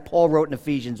blessings that Paul wrote in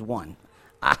Ephesians 1.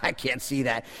 I can't see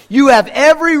that. You have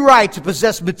every right to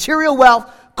possess material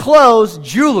wealth, clothes,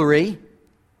 jewelry,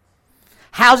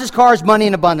 houses, cars, money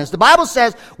in abundance. The Bible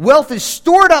says wealth is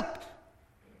stored up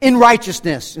in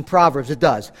righteousness. In Proverbs, it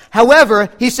does. However,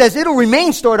 he says it'll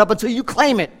remain stored up until you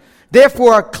claim it.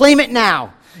 Therefore, claim it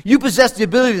now. You possess the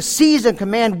ability to seize and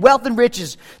command wealth and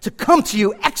riches to come to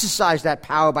you. Exercise that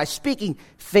power by speaking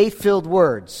faith-filled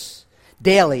words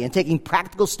daily and taking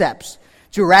practical steps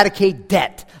to eradicate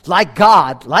debt. Like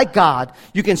God,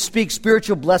 you can speak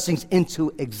spiritual blessings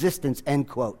into existence, end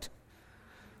quote.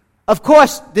 Of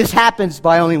course, this happens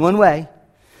by only one way.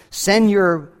 Send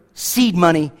your seed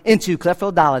money into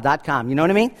cleffeldollar.com. You know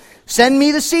what I mean? Send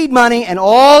me the seed money and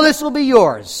all this will be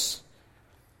yours.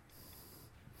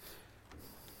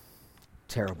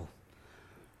 Terrible.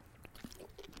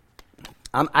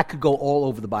 I could go all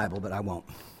over the Bible, but I won't.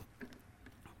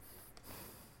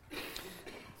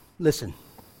 Listen.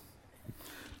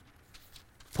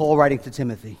 Paul writing to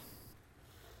Timothy.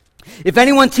 If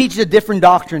anyone teaches a different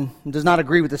doctrine and does not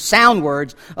agree with the sound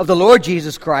words of the Lord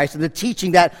Jesus Christ and the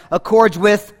teaching that accords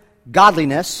with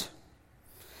godliness,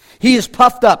 he is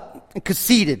puffed up and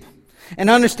conceited and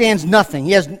understands nothing.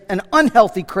 He has an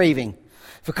unhealthy craving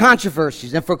for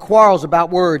controversies and for quarrels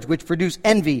about words, which produce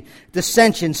envy,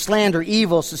 dissension, slander,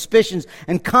 evil, suspicions,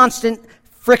 and constant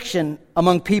friction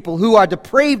among people who are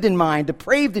depraved in mind,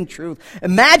 depraved in truth,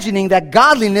 imagining that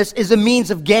godliness is a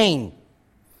means of gain.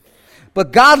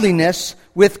 But godliness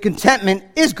with contentment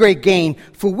is great gain,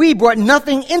 for we brought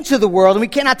nothing into the world, and we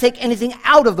cannot take anything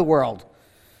out of the world.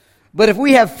 But if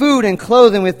we have food and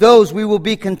clothing, with those we will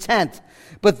be content.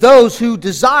 But those who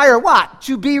desire what?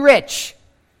 To be rich.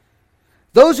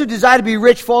 Those who desire to be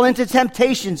rich fall into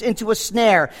temptations, into a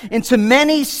snare, into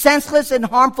many senseless and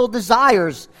harmful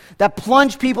desires that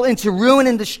plunge people into ruin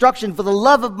and destruction. For the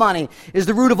love of money is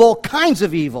the root of all kinds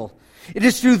of evil. It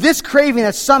is through this craving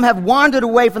that some have wandered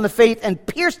away from the faith and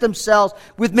pierced themselves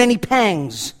with many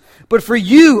pangs. But for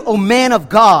you, O man of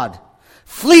God,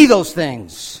 flee those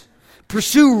things.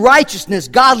 Pursue righteousness,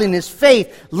 godliness,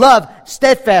 faith, love,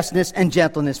 steadfastness, and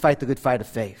gentleness. Fight the good fight of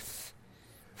faith.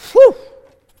 Whew.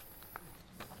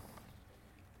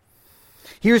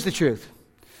 Here's the truth.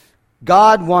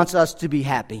 God wants us to be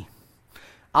happy.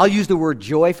 I'll use the word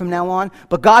joy from now on,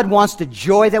 but God wants the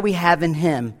joy that we have in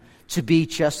Him to be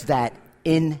just that,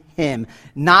 in Him.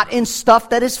 Not in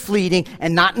stuff that is fleeting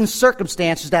and not in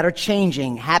circumstances that are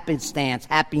changing. Happenstance,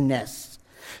 happiness.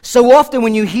 So often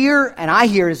when you hear, and I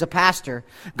hear as a pastor,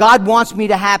 God wants me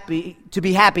to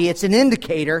be happy, it's an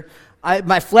indicator.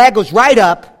 My flag goes right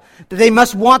up that they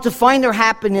must want to find their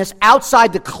happiness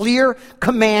outside the clear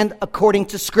command according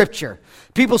to Scripture.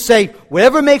 People say,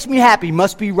 whatever makes me happy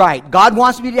must be right. God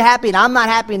wants me to be happy and I'm not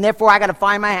happy and therefore I got to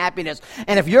find my happiness.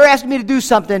 And if you're asking me to do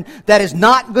something that is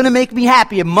not going to make me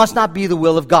happy, it must not be the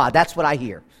will of God. That's what I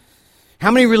hear.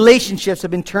 How many relationships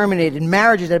have been terminated,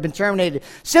 marriages that have been terminated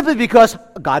simply because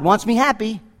God wants me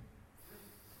happy?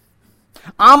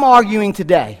 I'm arguing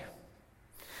today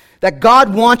that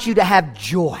God wants you to have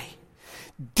joy.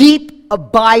 Deep,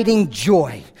 abiding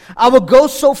joy. I will go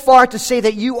so far to say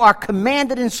that you are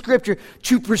commanded in Scripture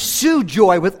to pursue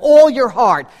joy with all your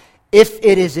heart if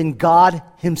it is in God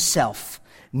Himself,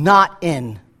 not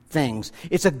in things.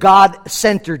 It's a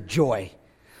God-centered joy.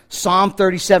 Psalm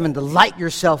 37, delight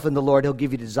yourself in the Lord. He'll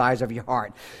give you the desires of your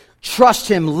heart. Trust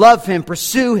Him, love Him,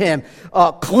 pursue Him,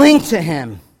 cling to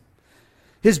Him.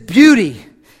 His beauty,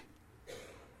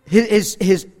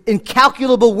 His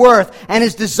incalculable worth, and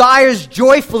His desires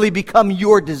joyfully become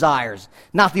your desires,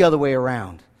 not the other way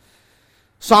around.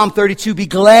 Psalm 32, be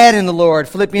glad in the Lord.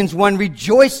 Philippians 1,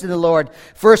 rejoice in the Lord.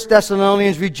 1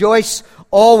 Thessalonians, rejoice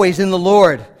always in the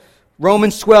Lord.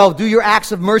 Romans 12, do your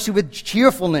acts of mercy with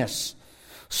cheerfulness.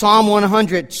 Psalm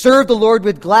 100, serve the Lord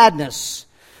with gladness.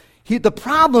 The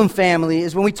problem, family,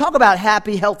 is when we talk about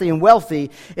happy, healthy, and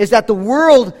wealthy, is that the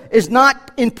world is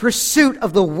not in pursuit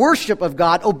of the worship of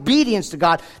God, obedience to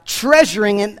God,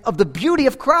 treasuring of the beauty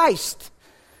of Christ.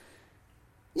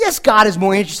 Yes, God is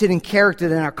more interested in character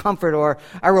than our comfort or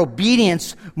our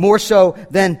obedience, more so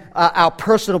than our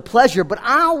personal pleasure. But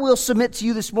I will submit to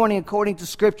you this morning, according to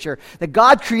Scripture, that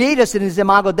God created us in His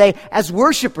Imago Dei as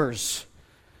worshipers.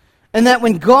 And that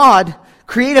when God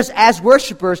create us as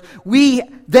worshipers, we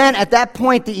then, at that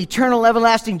point, the eternal,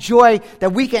 everlasting joy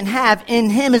that we can have in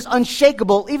Him is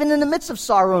unshakable, even in the midst of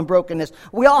sorrow and brokenness.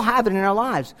 We all have it in our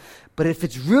lives. But if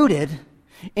it's rooted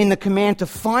in the command to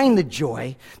find the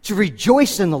joy, to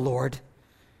rejoice in the Lord,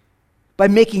 by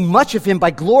making much of Him,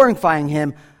 by glorifying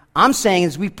Him, I'm saying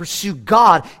as we pursue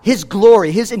God, His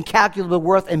glory, His incalculable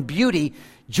worth and beauty,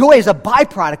 joy is a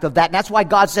byproduct of that. And that's why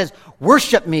God says,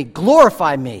 worship me,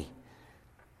 glorify me.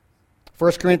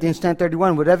 1 Corinthians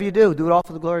 10:31, whatever you do, do it all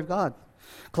for the glory of God.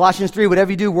 Colossians 3, whatever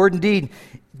you do, word and deed,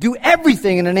 do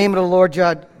everything in the name of the Lord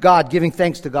God, giving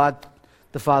thanks to God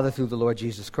the Father through the Lord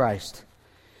Jesus Christ.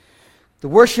 The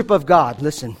worship of God,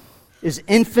 listen, is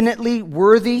infinitely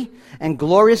worthy and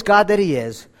glorious God that He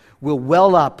is, will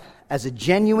well up as a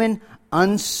genuine,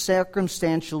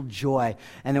 uncircumstantial joy.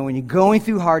 And then when you're going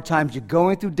through hard times, you're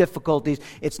going through difficulties,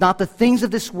 it's not the things of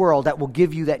this world that will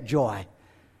give you that joy.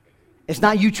 It's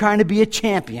not you trying to be a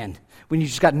champion when you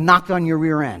just got knocked on your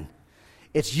rear end.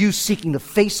 It's you seeking the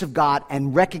face of God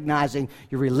and recognizing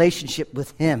your relationship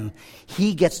with Him.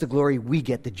 He gets the glory, we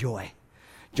get the joy.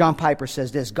 John Piper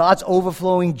says this: God's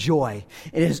overflowing joy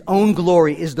in His own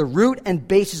glory is the root and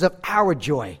basis of our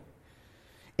joy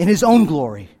in His own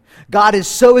glory. God is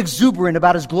so exuberant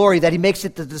about His glory that He makes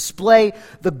it to display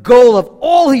the goal of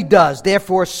all He does.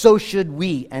 Therefore, so should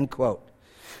we, end quote.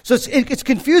 So it's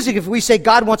confusing if we say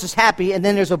God wants us happy and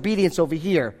then there's obedience over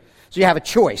here. So you have a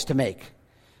choice to make.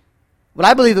 But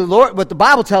I believe what the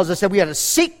Bible tells us, that we have to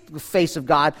seek the face of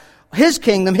God, His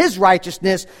kingdom, His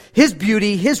righteousness, His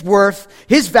beauty, His worth,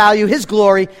 His value, His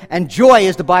glory, and joy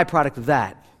is the byproduct of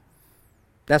that.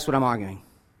 That's what I'm arguing.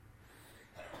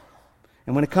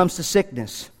 And when it comes to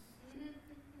sickness,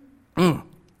 you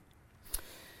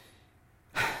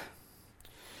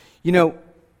know,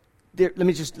 let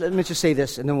me just say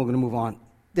this, and then we're going to move on.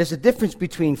 There's a difference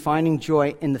between finding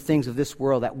joy in the things of this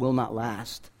world that will not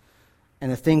last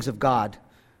and the things of God,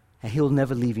 and He'll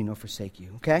never leave you nor forsake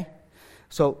you, okay?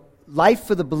 So life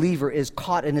for the believer is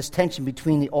caught in this tension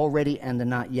between the already and the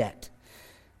not yet.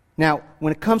 Now,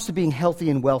 when it comes to being healthy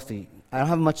and wealthy, I don't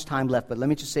have much time left, but let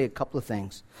me just say a couple of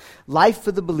things. Life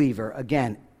for the believer,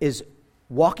 again, is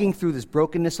walking through this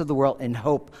brokenness of the world in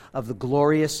hope of the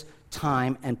glorious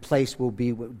time and place will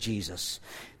be with Jesus.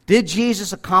 Did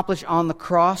Jesus accomplish on the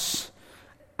cross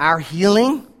our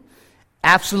healing?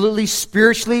 Absolutely.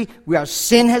 Spiritually, our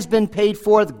sin has been paid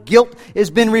for. The guilt has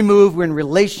been removed. We're in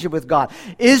relationship with God.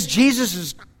 Is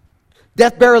Jesus'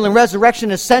 death, burial, and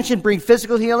resurrection, ascension bring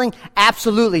physical healing?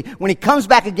 Absolutely. When He comes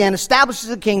back again, establishes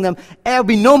the kingdom, there'll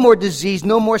be no more disease,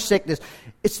 no more sickness.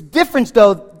 It's the difference,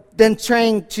 though, than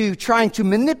trying to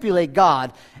manipulate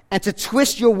God and to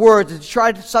twist your words and to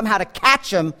try to somehow to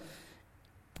catch Him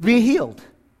being healed.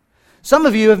 Some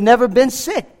of you have never been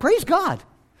sick. Praise God.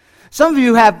 Some of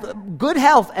you have good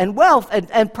health and wealth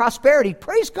and prosperity.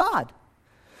 Praise God.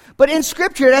 But in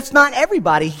Scripture, that's not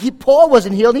everybody. Paul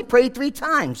wasn't healed. He prayed 3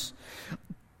 times.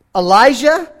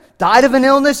 Elijah died of an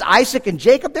illness. Isaac and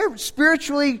Jacob, they're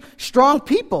spiritually strong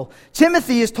people.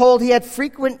 Timothy is told he had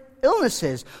frequent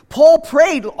illnesses. Paul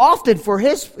prayed often for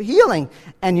his healing.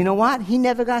 And you know what? He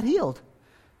never got healed.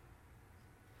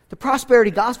 The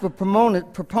prosperity gospel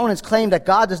proponents claim that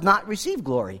God does not receive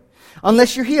glory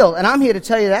unless you're healed. And I'm here to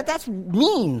tell you that that's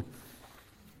mean.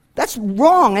 That's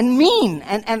wrong and mean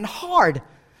and hard.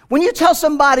 When you tell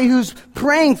somebody who's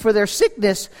praying for their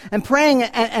sickness and praying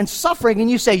and suffering,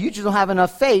 and you say, you just don't have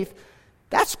enough faith,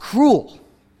 that's cruel.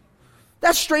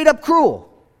 That's straight up cruel.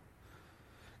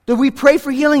 Do we pray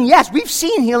for healing? Yes, we've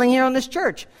seen healing here in this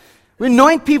church. We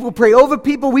anoint people, pray over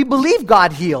people. We believe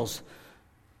God heals.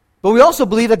 But we also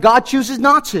believe that God chooses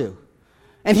not to.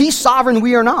 And He's sovereign,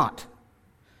 we are not.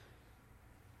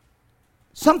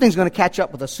 Something's going to catch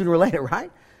up with us sooner or later,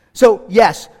 right? So,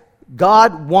 yes,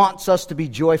 God wants us to be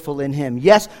joyful in Him.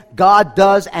 Yes, God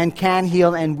does and can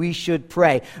heal, and we should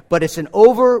pray. But it's an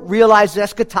over-realized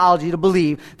eschatology to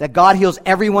believe that God heals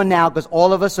everyone now because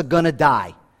all of us are going to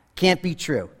die. Can't be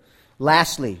true.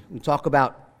 Lastly, we talk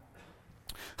about...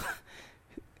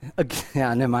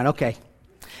 yeah, never mind, okay.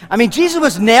 I mean, Jesus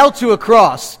was nailed to a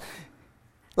cross.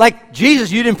 Like,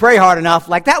 Jesus, you didn't pray hard enough.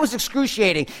 Like, that was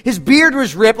excruciating. His beard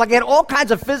was ripped. Like, he had all kinds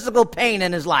of physical pain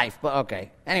in his life. But, okay.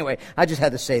 Anyway, I just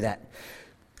had to say that.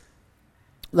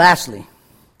 Lastly,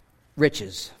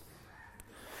 riches.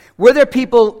 Were there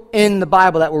people in the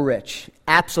Bible that were rich?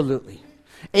 Absolutely.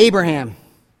 Abraham,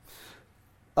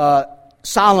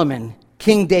 Solomon,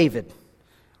 King David,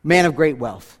 man of great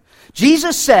wealth.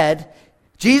 Jesus said,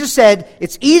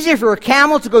 it's easier for a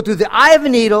camel to go through the eye of a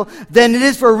needle than it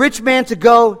is for a rich man to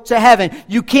go to heaven.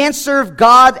 You can't serve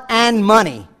God and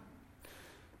money.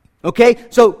 Okay?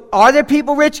 So, are there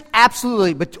people rich?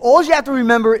 Absolutely. But all you have to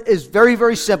remember is very,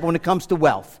 very simple when it comes to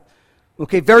wealth.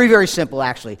 Okay? Very, very simple,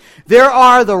 actually. There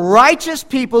are the righteous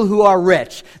people who are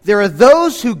rich. There are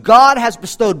those who God has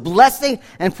bestowed blessing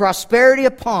and prosperity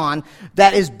upon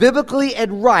that is biblically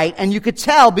and right. And you could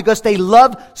tell because they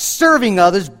love serving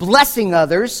others, blessing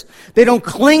others. They don't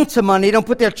cling to money. They don't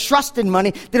put their trust in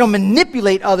money. They don't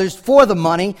manipulate others for the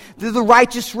money. They're the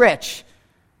righteous rich.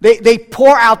 They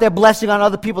pour out their blessing on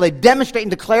other people. They demonstrate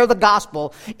and declare the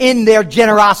gospel in their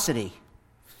generosity.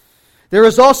 There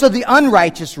is also the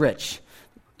unrighteous rich.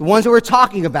 The ones that we're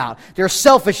talking about. They're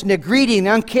selfish and they're greedy and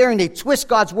they're uncaring. They twist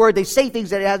God's word. They say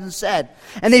things that He hasn't said.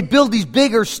 And they build these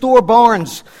bigger store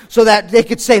barns so that they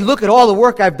could say, look at all the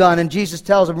work I've done. And Jesus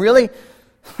tells them, really?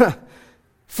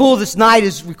 Fool, this night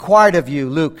is required of you,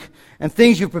 Luke. And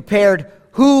things you've prepared,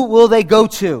 who will they go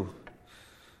to?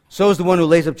 So is the one who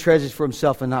lays up treasures for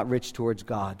himself and not rich towards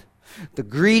God. The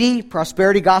greedy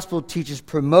prosperity gospel teaches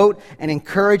promote and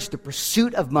encourage the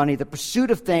pursuit of money, the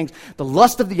pursuit of things, the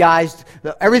lust of the eyes,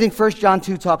 everything 1 John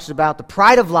 2 talks about, the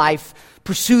pride of life.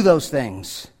 Pursue those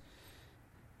things.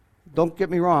 Don't get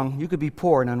me wrong, you could be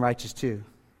poor and unrighteous too.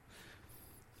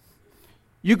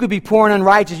 You could be poor and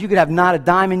unrighteous, you could have not a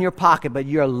dime in your pocket, but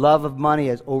your love of money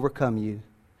has overcome you.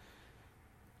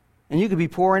 And you could be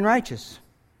poor and righteous,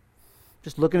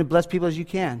 just looking to bless people as you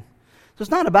can. So it's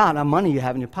not about how money you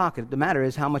have in your pocket. The matter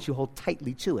is how much you hold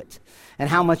tightly to it and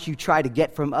how much you try to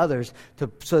get from others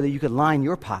so that you could line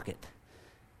your pocket.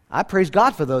 I praise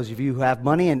God for those of you who have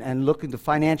money and looking to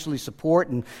financially support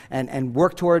and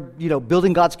work toward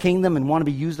building God's kingdom and want to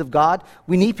be used of God.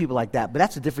 We need people like that. But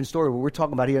that's a different story, what we're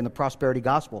talking about here in the prosperity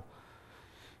gospel.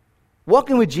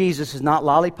 Walking with Jesus is not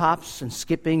lollipops and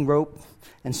skipping rope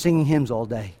and singing hymns all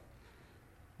day.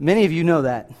 Many of you know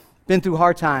that. Been through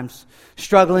hard times,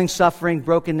 struggling, suffering,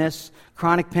 brokenness,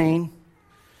 chronic pain.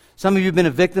 Some of you have been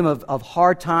a victim of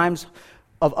hard times,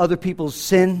 of other people's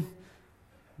sin.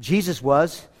 Jesus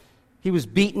was. He was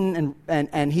beaten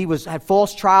and he had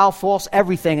false trial, false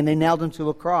everything, and they nailed him to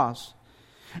a cross.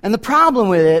 And the problem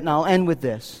with it, and I'll end with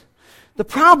this. The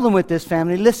problem with this,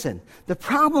 family, listen. The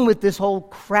problem with this whole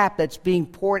crap that's being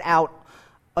poured out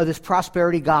of this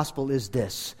prosperity gospel is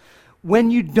this.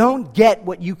 When you don't get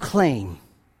what you claim,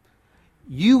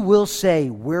 you will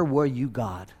say, "Where were you,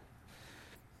 God?"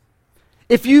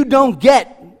 If you don't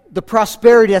get the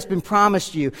prosperity that's been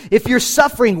promised you, if you're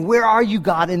suffering, where are you,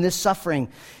 God, in this suffering?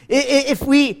 If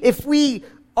we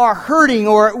are hurting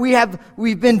or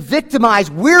we've been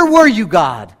victimized, where were you,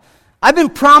 God? I've been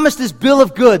promised this bill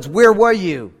of goods. Where were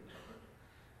you?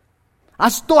 I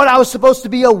thought I was supposed to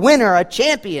be a winner, a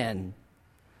champion.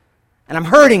 And I'm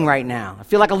hurting right now. I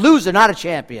feel like a loser, not a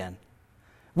champion.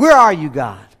 Where are you,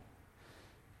 God?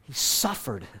 He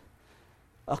suffered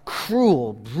a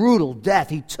cruel, brutal death.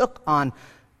 He took on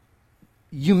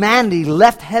humanity,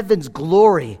 left heaven's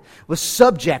glory, was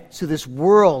subject to this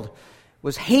world,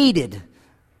 was hated,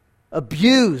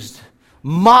 abused,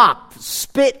 mocked,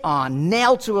 spit on,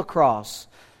 nailed to a cross,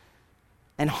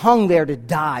 and hung there to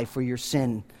die for your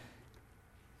sin.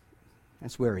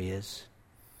 That's where he is.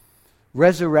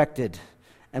 Resurrected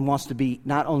and wants to be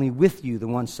not only with you, the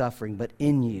one suffering, but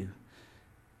in you,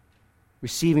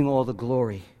 receiving all the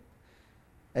glory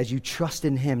as you trust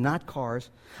in him, not cars.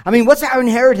 I mean, what's our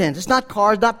inheritance? It's not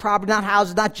cars, not property, not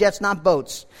houses, not jets, not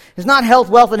boats. It's not health,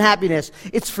 wealth, and happiness.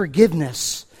 It's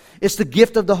forgiveness. It's the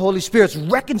gift of the Holy Spirit.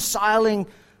 It's reconciling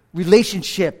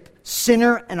relationship,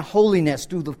 sinner and holiness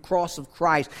through the cross of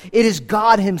Christ. It is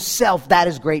God himself that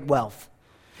is great wealth.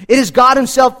 It is God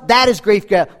himself that is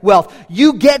great wealth.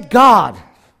 You get God.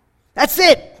 That's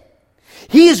it.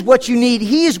 He is what you need.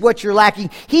 He is what you're lacking.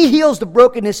 He heals the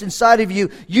brokenness inside of you.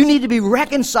 You need to be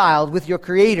reconciled with your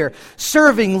Creator,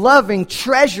 serving, loving,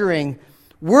 treasuring,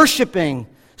 worshiping,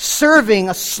 serving,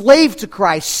 a slave to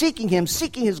Christ, seeking him,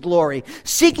 seeking his glory,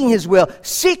 seeking his will,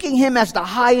 seeking him as the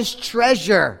highest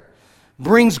treasure.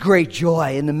 Brings great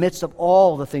joy in the midst of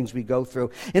all the things we go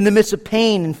through, in the midst of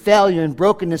pain and failure and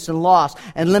brokenness and loss.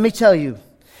 And let me tell you,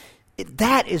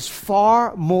 that is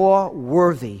far more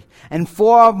worthy and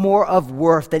far more of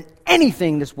worth than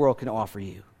anything this world can offer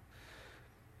you.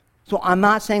 So I'm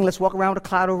not saying let's walk around with a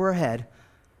cloud over our head.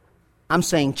 I'm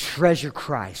saying treasure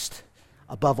Christ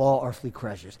above all earthly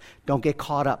treasures. Don't get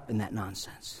caught up in that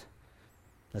nonsense.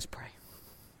 Let's pray.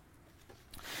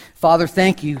 Father,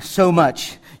 thank you so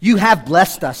much. You have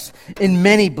blessed us in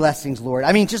many blessings, Lord.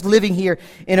 I mean, just living here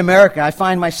in America, I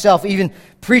find myself even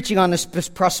preaching on this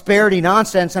prosperity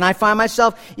nonsense, and I find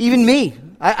myself, even me,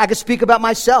 I could speak about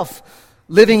myself,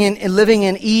 living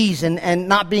in ease and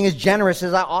not being as generous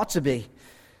as I ought to be.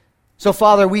 So,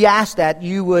 Father, we ask that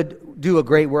you would do a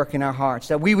great work in our hearts,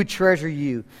 that we would treasure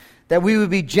you, that we would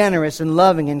be generous and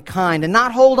loving and kind and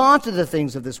not hold on to the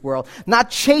things of this world, not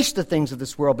chase the things of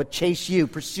this world, but chase you,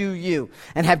 pursue you,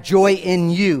 and have joy in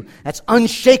you. That's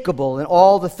unshakable in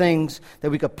all the things that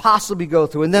we could possibly go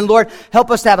through. And then, Lord,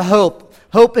 help us to have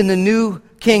hope in the new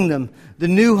kingdom, the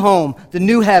new home, the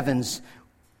new heavens,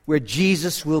 where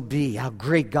Jesus will be our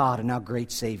great God and our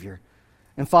great Savior.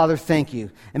 And Father, thank you.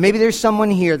 And maybe there's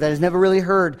someone here that has never really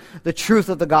heard the truth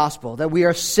of the gospel, that we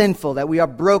are sinful, that we are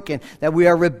broken, that we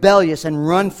are rebellious and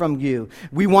run from you.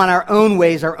 We want our own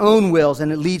ways, our own wills,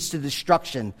 and it leads to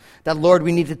destruction. That, Lord,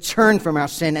 we need to turn from our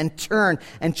sin and turn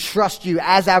and trust you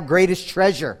as our greatest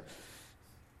treasure.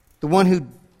 The one who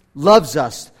loves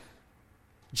us.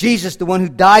 Jesus, the one who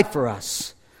died for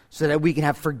us, so that we can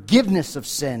have forgiveness of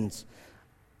sins,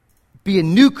 be a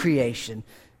new creation,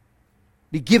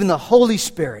 be given the Holy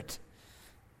Spirit,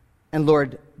 and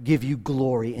Lord, give you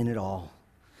glory in it all.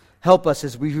 Help us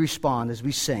as we respond, as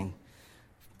we sing.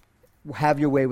 Have your way.